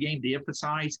parts of the game to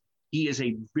emphasize. He is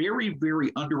a very,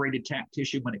 very underrated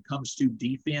tactician when it comes to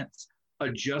defense,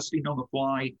 adjusting on the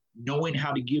fly, knowing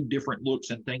how to give different looks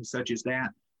and things such as that.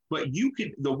 But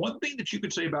the one thing that you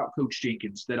could say about Coach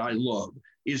Jenkins that I love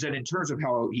is that in terms of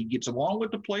how he gets along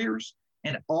with the players,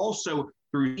 and also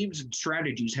through teams and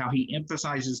strategies, how he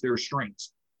emphasizes their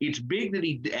strengths. It's big that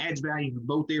he adds value in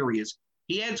both areas.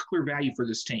 He adds clear value for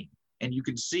this team. And you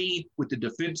can see with the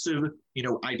defensive,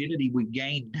 identity we've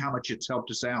gained, how much it's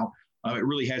helped us out. It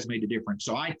really has made a difference.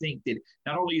 So I think that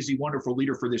not only is he a wonderful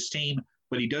leader for this team,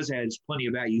 but he does add plenty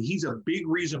of value. He's a big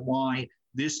reason why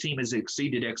this team has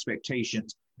exceeded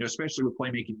expectations, especially with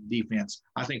playmaking and defense.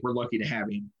 I think we're lucky to have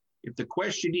him. If the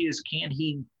question is, can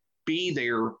he be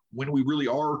there when we really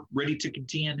are ready to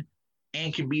contend,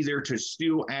 and can be there to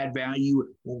still add value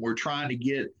when we're trying to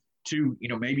get to,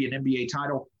 maybe an NBA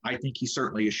title, I think he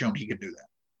certainly has shown he can do that.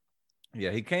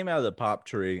 Yeah, he came out of the Pop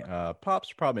tree.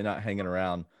 Pop's probably not hanging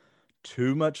around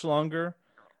too much longer.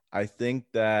 I think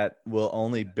that will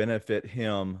only benefit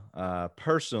him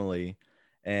personally,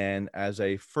 and as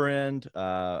a friend,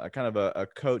 a kind of a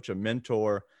coach, a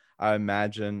mentor. I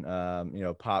imagine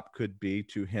Pop could be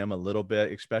to him a little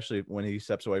bit, especially when he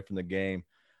steps away from the game.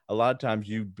 A lot of times,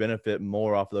 you benefit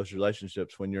more off of those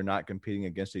relationships when you're not competing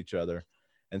against each other,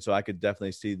 and so I could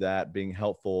definitely see that being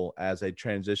helpful as a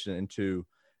transition into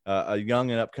a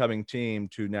young and upcoming team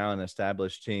to now an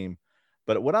established team.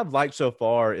 But what I've liked so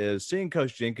far is seeing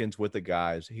Coach Jenkins with the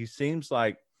guys. He seems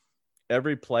like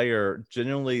every player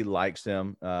genuinely likes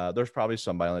him. There's probably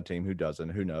somebody on the team who doesn't.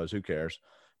 Who knows? Who cares?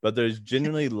 But there's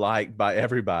genuinely liked by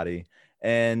everybody.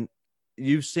 And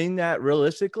you've seen that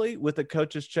realistically with the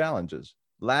coaches' challenges.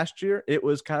 Last year, it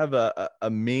was kind of a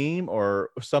meme or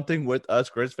something with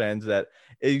us Grizz fans that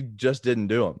it just didn't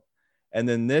do them. And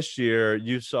then this year,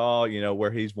 you saw,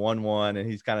 where he's 1-1 and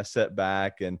he's kind of set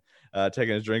back and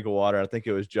taking his drink of water. I think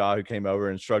it was Ja who came over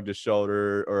and shrugged his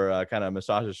shoulder or kind of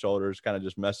massaged his shoulders, kind of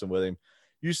just messing with him.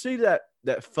 You see that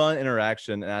fun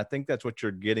interaction, and I think that's what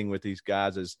you're getting with these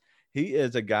guys. Is he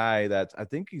is a guy that I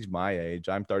think he's my age.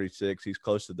 I'm 36. He's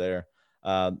close to there.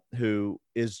 Who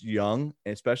is young,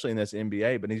 especially in this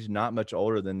NBA, but he's not much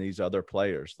older than these other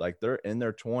players. Like they're in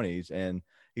their 20s, and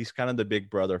he's kind of the big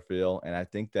brother feel. And I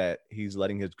think that he's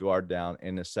letting his guard down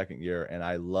in his second year. And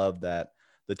I love that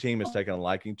the team is taking a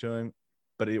liking to him,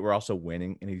 but we're also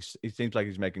winning. And he seems like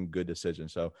he's making good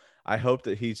decisions. So I hope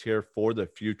that he's here for the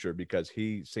future because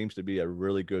he seems to be a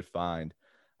really good find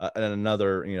and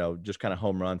another, just kind of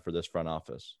home run for this front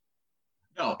office.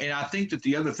 No, and I think that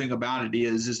the other thing about it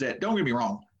is that, don't get me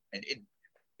wrong,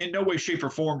 in no way, shape, or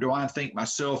form do I think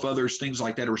myself, others, things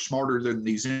like that are smarter than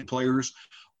these players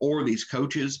or these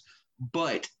coaches,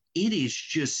 but it is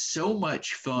just so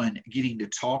much fun getting to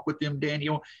talk with them,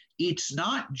 Daniel. It's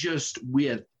not just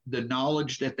with the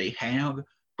knowledge that they have,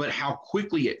 but how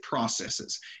quickly it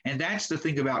processes. And that's the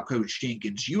thing about Coach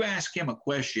Jenkins. You ask him a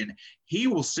question, he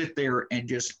will sit there and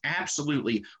just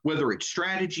absolutely, whether it's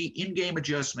strategy, in-game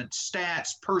adjustments, stats,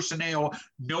 personnel,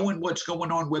 knowing what's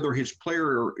going on, whether his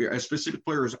player or a specific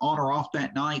player is on or off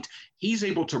that night, he's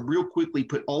able to real quickly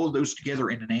put all of those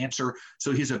together in an answer.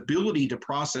 So his ability to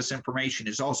process information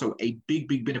is also a big,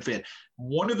 big benefit.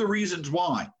 One of the reasons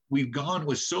why we've gone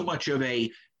with so much of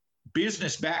a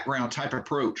business background type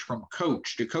approach from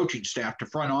coach to coaching staff to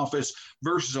front office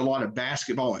versus a lot of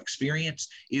basketball experience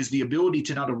is the ability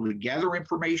to not only gather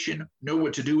information, know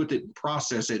what to do with it and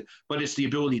process it, but it's the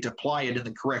ability to apply it in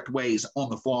the correct ways on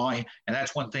the fly. And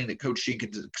that's one thing that Coach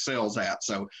Jenkins excels at.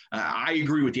 So I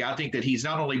agree with you. I think that he's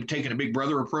not only taken a big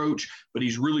brother approach, but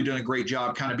he's really done a great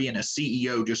job kind of being a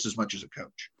CEO just as much as a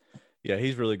coach. Yeah,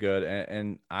 he's really good.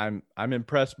 And I'm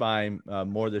impressed by him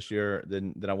more this year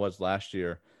than I was last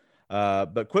year.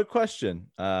 But quick question,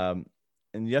 and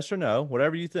yes or no,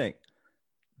 whatever you think.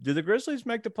 Do the Grizzlies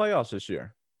make the playoffs this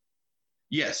year?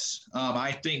 Yes,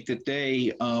 I think that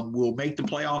they will make the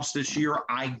playoffs this year.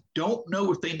 I don't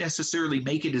know if they necessarily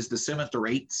make it as the 7th or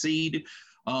 8th seed.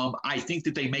 I think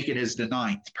that they make it as the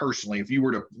 9th, personally, if you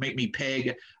were to make me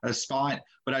peg a spot.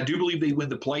 But I do believe they win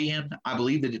the play-in. I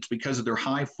believe that it's because of their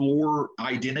high floor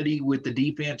identity with the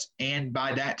defense. And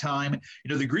by that time,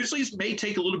 the Grizzlies may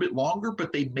take a little bit longer,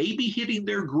 but they may be hitting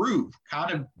their groove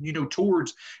kind of,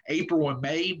 towards April and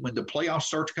May when the playoffs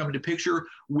start to come into picture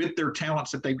with their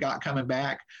talents that they've got coming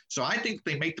back. So I think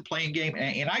they make the play-in game.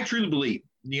 And I truly believe,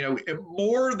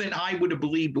 more than I would have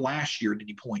believed last year at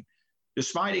any point.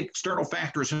 Despite external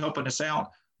factors helping us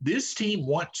out, this team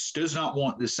does not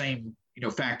want the same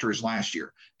factor as last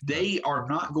year. They are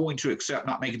not going to accept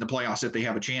not making the playoffs if they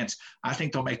have a chance. I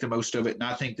think they'll make the most of it, and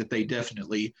I think that they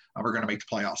definitely are going to make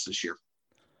the playoffs this year.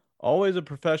 Always a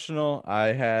professional.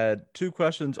 I had 2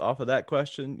 questions off of that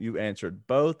question. You answered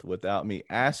both without me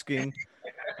asking.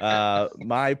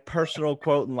 My personal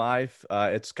quote in life,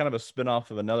 it's kind of a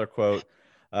spinoff of another quote.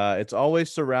 It's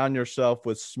always surround yourself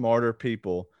with smarter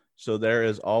people. So there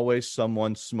is always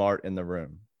someone smart in the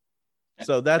room.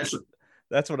 So that's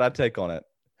what I take on it.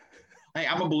 Hey,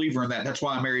 I'm a believer in that. That's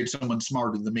why I married someone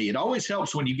smarter than me. It always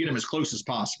helps when you get them as close as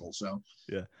possible. So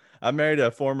yeah, I married a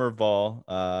former Vol.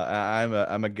 I'm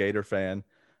a Gator fan.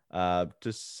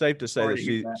 Just safe to say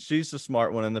that she's the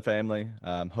smart one in the family.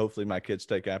 Hopefully my kids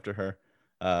take after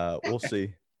her. We'll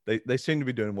see. They seem to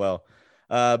be doing well.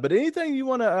 But anything you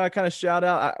want to kind of shout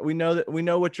out? We know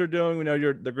what you're doing. We know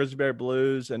you're the Grizzly Bear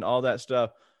Blues and all that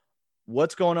stuff.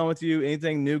 What's going on with you?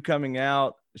 Anything new coming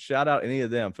out? Shout out any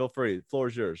of them. Feel free. The floor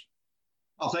is yours.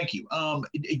 Oh, thank you.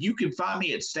 You can find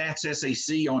me at Stats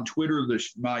SAC on Twitter.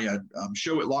 My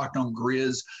show at Locked On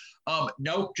Grizz.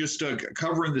 Nope, just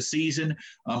covering the season.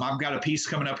 I've got a piece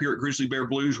coming up here at Grizzly Bear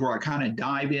Blues where I kind of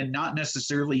dive in, not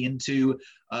necessarily into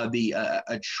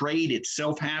a trade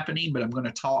itself happening, but I'm going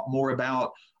to talk more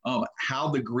about how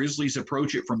the Grizzlies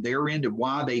approach it from their end and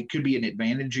why they could be an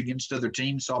advantage against other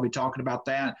teams. So I'll be talking about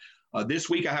that. This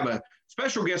week I have a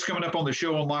special guest coming up on the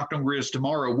show on Locked On Grizz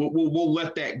tomorrow. We'll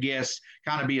let that guest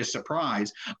kind of be a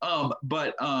surprise.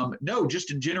 But no,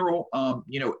 just in general,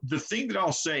 the thing that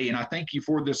I'll say, and I thank you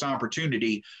for this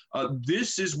opportunity,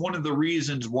 this is one of the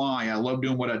reasons why I love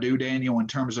doing what I do, Daniel, in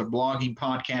terms of blogging,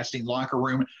 podcasting, locker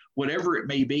room, whatever it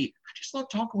may be. I just love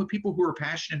talking with people who are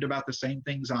passionate about the same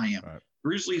things I am. Right.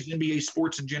 Grizzlies, NBA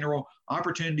sports in general,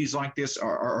 opportunities like this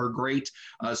are great.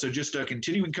 So just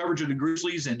continuing coverage of the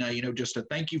Grizzlies, and just a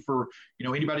thank you for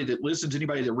anybody that listens,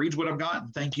 anybody that reads what I've got,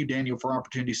 and thank you, Daniel, for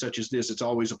opportunities such as this. It's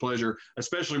always a pleasure,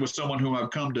 especially with someone whom I've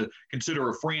come to consider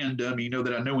a friend.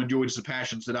 That I know enjoys the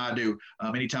passions that I do.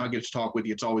 Anytime I get to talk with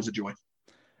you, it's always a joy.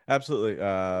 Absolutely,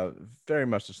 very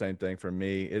much the same thing for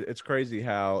me. It's crazy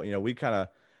how we kind of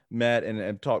met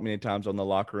and talked many times on the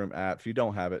Locker Room app. If you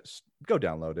don't have it, go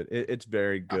download it. It's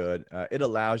very good. It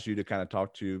allows you to kind of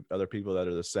talk to other people that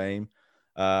are the same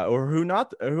or who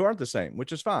aren't the same,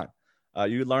 which is fine.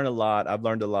 You learn a lot. I've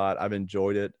learned a lot. I've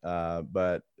enjoyed it.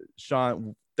 But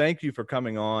Sean, thank you for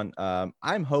coming on.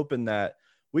 I'm hoping that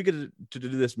we get to do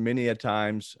this many a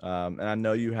times. And I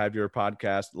know you have your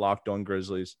podcast, Locked On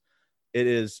Grizzlies. It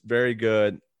is very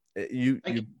good. You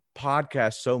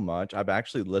podcast so much. I've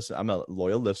actually listened. I'm a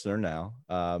loyal listener now.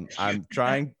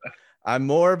 I'm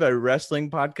more of a wrestling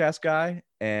podcast guy.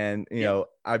 And,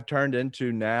 I've turned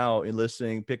into now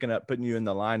listening, putting you in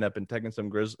the lineup and taking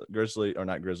some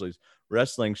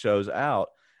wrestling shows out,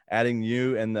 adding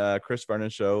you and the Chris Vernon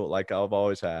show like I've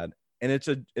always had. And it's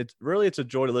a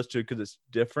joy to listen to because it's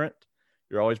different.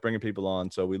 You're always bringing people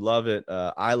on. So we love it.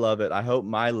 I love it. I hope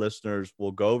my listeners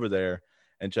will go over there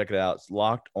and check it out. It's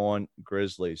Locked On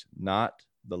Grizzlies, not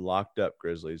the Locked Up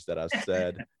Grizzlies that I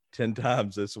said 10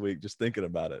 times this week, just thinking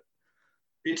about it.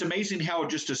 It's amazing how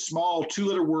just a small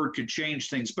 2-letter word could change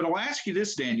things. But I'll ask you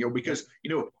this, Daniel, because,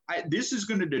 this is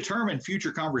going to determine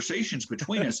future conversations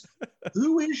between us.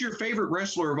 Who is your favorite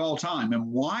wrestler of all time,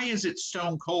 and why is it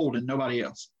Stone Cold and nobody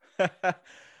else?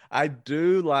 I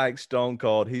do like Stone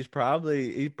Cold. He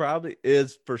probably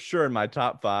is for sure in my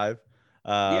top 5.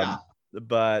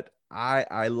 But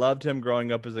I loved him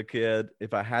growing up as a kid.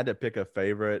 If I had to pick a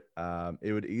favorite,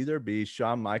 it would either be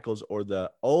Shawn Michaels or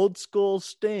the old school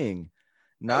Sting.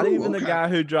 Not even the guy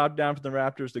who dropped down from the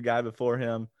Raptors, the guy before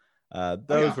him. I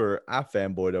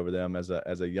fanboyed over them as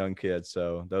a young kid.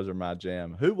 So those are my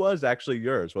jam. Who was actually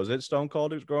yours? Was it Stone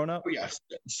Cold who's growing up? Oh, yes.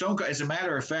 Stone Cold. As a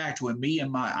matter of fact, when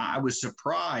I was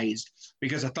surprised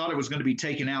because I thought it was going to be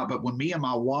taken out. But when me and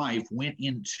my wife went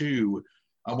into,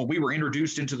 when we were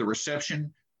introduced into the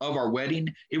reception of our wedding,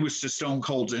 it was to Stone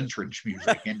Cold's entrance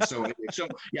music. And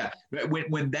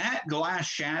when that glass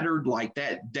shattered like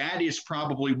that is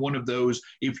probably one of those,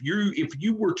 if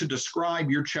you were to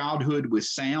describe your childhood with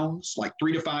sounds, like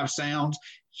 3 to 5 sounds,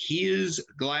 his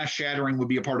glass shattering would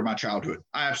be a part of my childhood.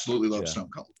 I absolutely love Stone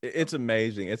Cold. It's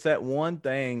amazing. It's that one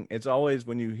thing. It's always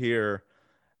when you hear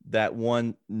that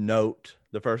one note,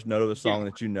 the first note of the song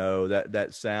that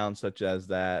sound such as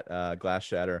that glass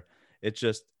shatter. It's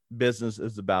just, business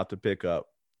is about to pick up,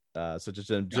 such as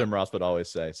Jim Ross would always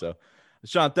say. So,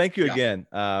 Sean, thank you again.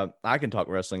 I can talk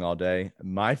wrestling all day.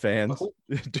 My fans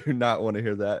do not want to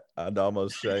hear that, I'd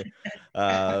almost say.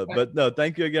 But no,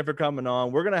 thank you again for coming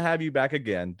on. We're going to have you back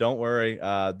again. Don't worry.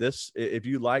 If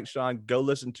you like Sean, go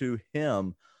listen to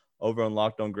him over on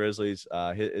Locked On Grizzlies.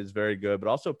 It's very good, but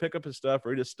also pick up his stuff,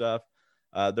 read his stuff.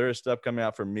 There is stuff coming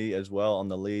out from me as well on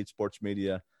the Lead Sports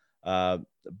Media.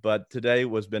 But today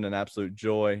has been an absolute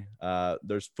joy.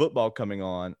 There's football coming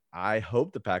on. I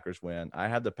hope the Packers win. I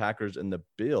have the Packers and the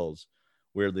Bills,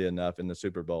 weirdly enough, in the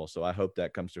Super Bowl. So I hope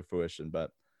that comes to fruition.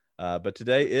 But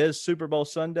today is Super Bowl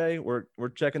Sunday. We're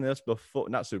checking this before,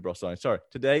 not Super Bowl Sunday. Sorry.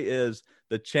 Today is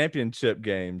the championship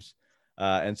games.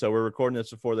 And so we're recording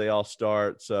this before they all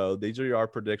start. So these are our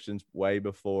predictions way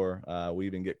before we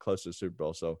even get close to the Super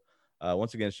Bowl. So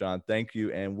once again, Sean, thank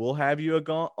you. And we'll have you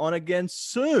on again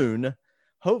soon,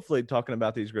 hopefully talking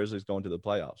about these Grizzlies going to the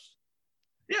playoffs.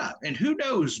 Yeah, and who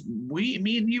knows? Me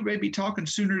and you may be talking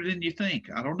sooner than you think.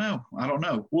 I don't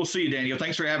know. We'll see you, Daniel.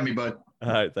 Thanks for having me, bud.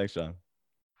 All right, thanks, Sean.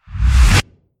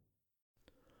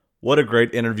 What a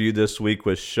great interview this week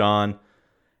with Sean.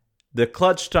 The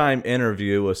Clutch Time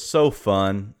interview was so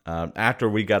fun. After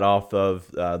we got off of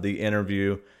the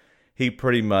interview, he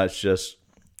pretty much just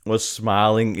was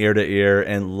smiling ear to ear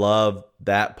and loved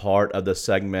that part of the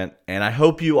segment. And I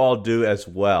hope you all do as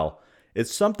well.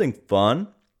 It's something fun,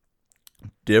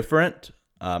 different,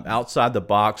 outside the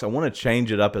box. I want to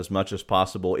change it up as much as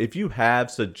possible. If you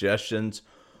have suggestions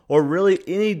or really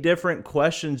any different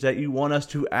questions that you want us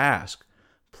to ask,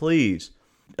 please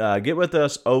get with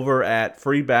us over at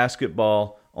Free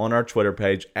Basketball on our Twitter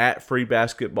page, at Free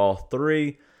Basketball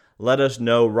 3. Let us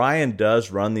know. Ryan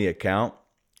does run the account,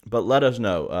 but let us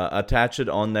know. Attach it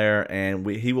on there, and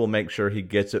he will make sure he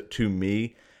gets it to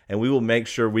me, and we will make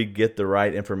sure we get the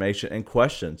right information and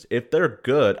questions. If they're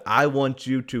good, I want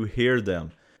you to hear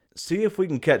them. See if we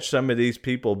can catch some of these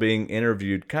people being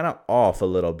interviewed kind of off a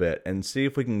little bit and see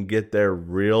if we can get their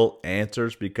real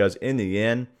answers, because in the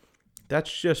end,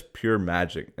 that's just pure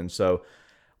magic. And so,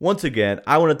 once again,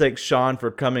 I want to thank Sean for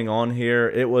coming on here.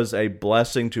 It was a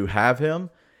blessing to have him.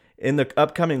 In the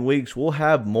upcoming weeks, we'll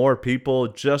have more people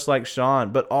just like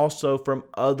Sean, but also from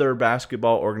other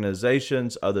basketball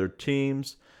organizations, other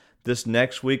teams. This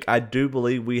next week, I do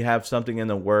believe we have something in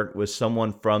the work with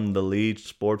someone from the Lead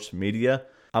Sports Media.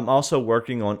 I'm also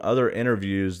working on other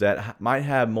interviews that might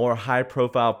have more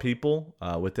high-profile people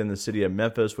within the city of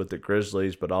Memphis with the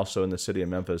Grizzlies, but also in the city of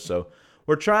Memphis. So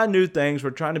we're trying new things.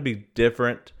 We're trying to be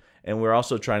different, and we're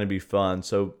also trying to be fun.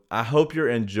 So I hope you're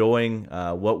enjoying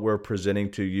what we're presenting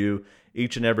to you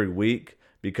each and every week,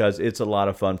 because it's a lot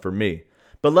of fun for me.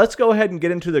 But let's go ahead and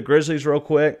get into the Grizzlies real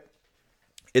quick.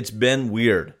 It's been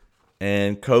weird,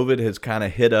 and COVID has kind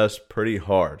of hit us pretty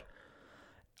hard.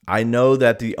 I know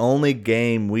that the only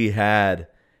game we had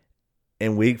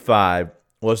in Week 5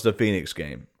 was the Phoenix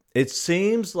game. It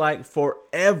seems like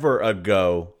forever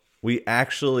ago we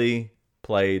actually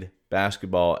played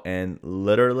basketball, and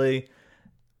literally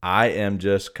I am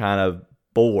just kind of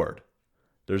bored.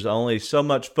 There's only so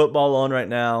much football on right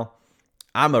now.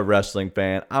 I'm a wrestling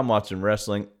fan. I'm watching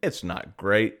wrestling. It's not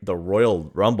great. The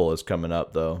Royal Rumble is coming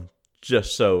up, though.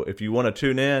 Just so if you want to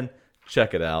tune in,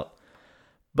 check it out.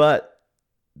 But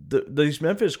these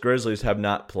Memphis Grizzlies have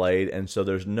not played, and so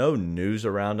there's no news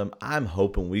around them. I'm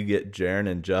hoping we get Jaren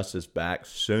and Justice back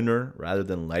sooner rather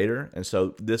than later, and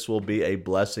so this will be a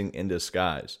blessing in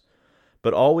disguise.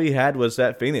 But all we had was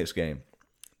that Phoenix game.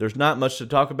 There's not much to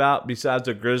talk about besides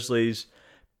the Grizzlies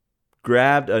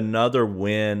grabbed another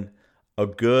win, a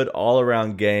good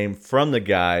all-around game from the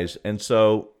guys, and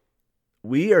so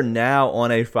we are now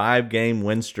on a 5-game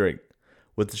win streak.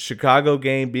 With the Chicago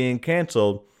game being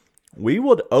canceled, we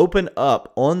would open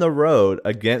up on the road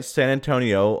against San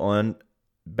Antonio on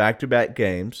back-to-back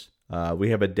games. We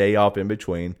have a day off in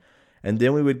between. And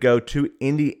then we would go to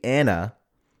Indiana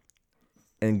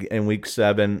in Week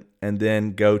 7, and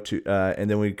then and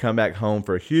then we'd come back home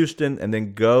for Houston, and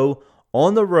then go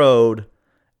on the road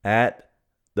at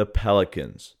the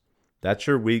Pelicans. That's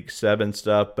your Week 7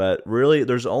 stuff. But really,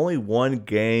 there's only one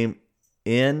game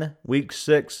in Week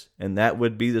 6, and that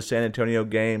would be the San Antonio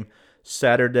game,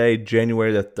 Saturday,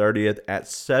 January the 30th at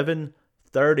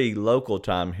 7:30 local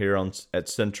time here at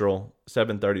Central,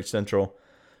 7:30 Central.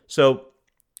 So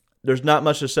there's not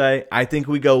much to say. I think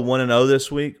we go 1-0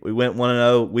 this week. We went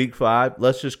 1-0 Week 5.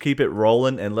 Let's just keep it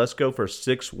rolling, and let's go for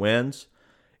 6 wins.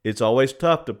 It's always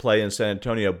tough to play in San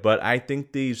Antonio, but I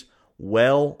think these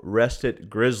well-rested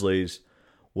Grizzlies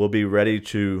will be ready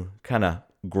to kind of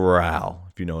growl,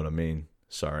 if you know what I mean.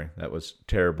 Sorry, that was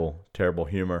terrible, terrible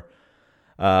humor.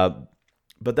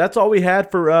 But that's all we had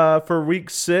for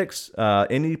Week 6.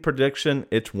 Any prediction,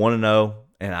 it's 1-0,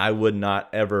 and I would not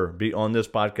ever be on this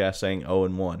podcast saying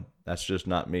 0-1. That's just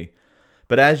not me.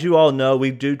 But as you all know, we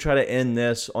do try to end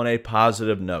this on a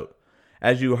positive note.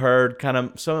 As you heard, kind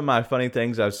of some of my funny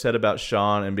things I've said about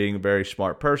Sean and being a very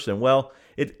smart person. Well,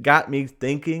 it got me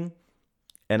thinking,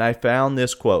 and I found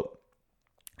this quote.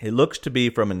 It looks to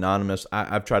be from Anonymous.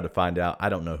 I've tried to find out. I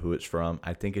don't know who it's from.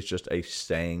 I think it's just a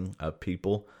saying of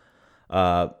people.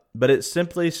 But it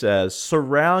simply says,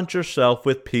 surround yourself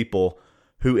with people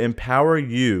who empower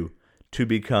you to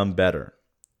become better.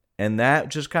 And that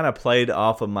just kind of played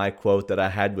off of my quote that I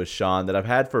had with Sean that I've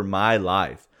had for my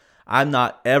life. I'm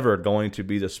not ever going to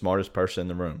be the smartest person in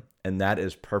the room, and that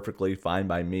is perfectly fine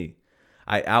by me.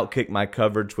 I outkick my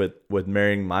coverage with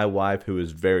marrying my wife, who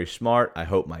is very smart. I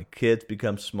hope my kids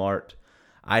become smart.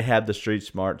 I have the street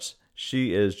smarts.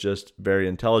 She is just very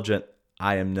intelligent.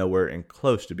 I am nowhere in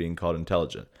close to being called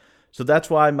intelligent. So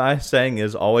that's why my saying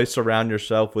is always surround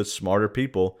yourself with smarter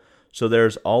people. So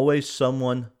there's always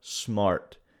someone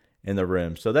smart in the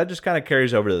room. So that just kind of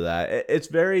carries over to that. It's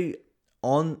very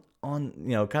on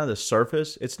kind of the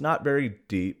surface. It's not very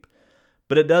deep,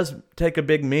 but it does take a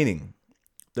big meaning.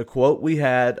 The quote we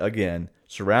had, again,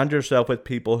 surround yourself with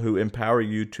people who empower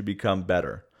you to become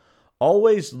better.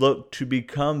 always look to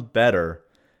become better,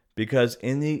 because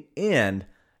in the end,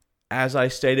 as I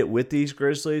stated with these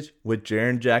Grizzlies, with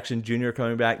Jaren Jackson Jr.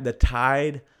 coming back, the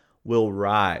tide will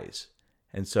rise.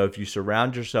 And so if you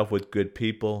surround yourself with good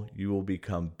people, you will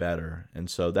become better. And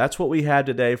so that's what we had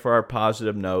today for our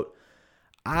positive note.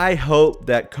 I hope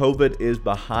that COVID is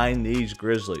behind these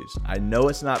Grizzlies. I know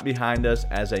it's not behind us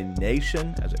as a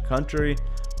nation, as a country,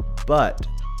 but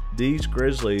these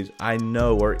Grizzlies, I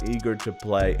know, are eager to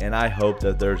play, and I hope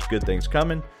that there's good things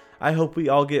coming. I hope we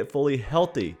all get fully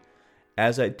healthy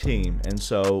as a team. And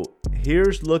so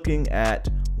here's looking at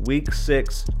week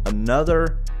 6,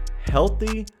 another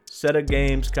healthy set of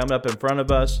games coming up in front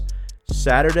of us.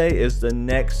 Saturday is the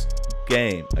next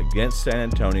game against San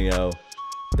Antonio.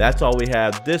 That's all we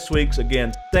have this week's.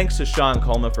 Again, thanks to Sean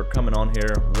Coleman for coming on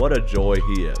here. What a joy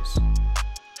he is.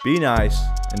 Be nice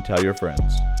and tell your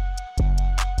friends.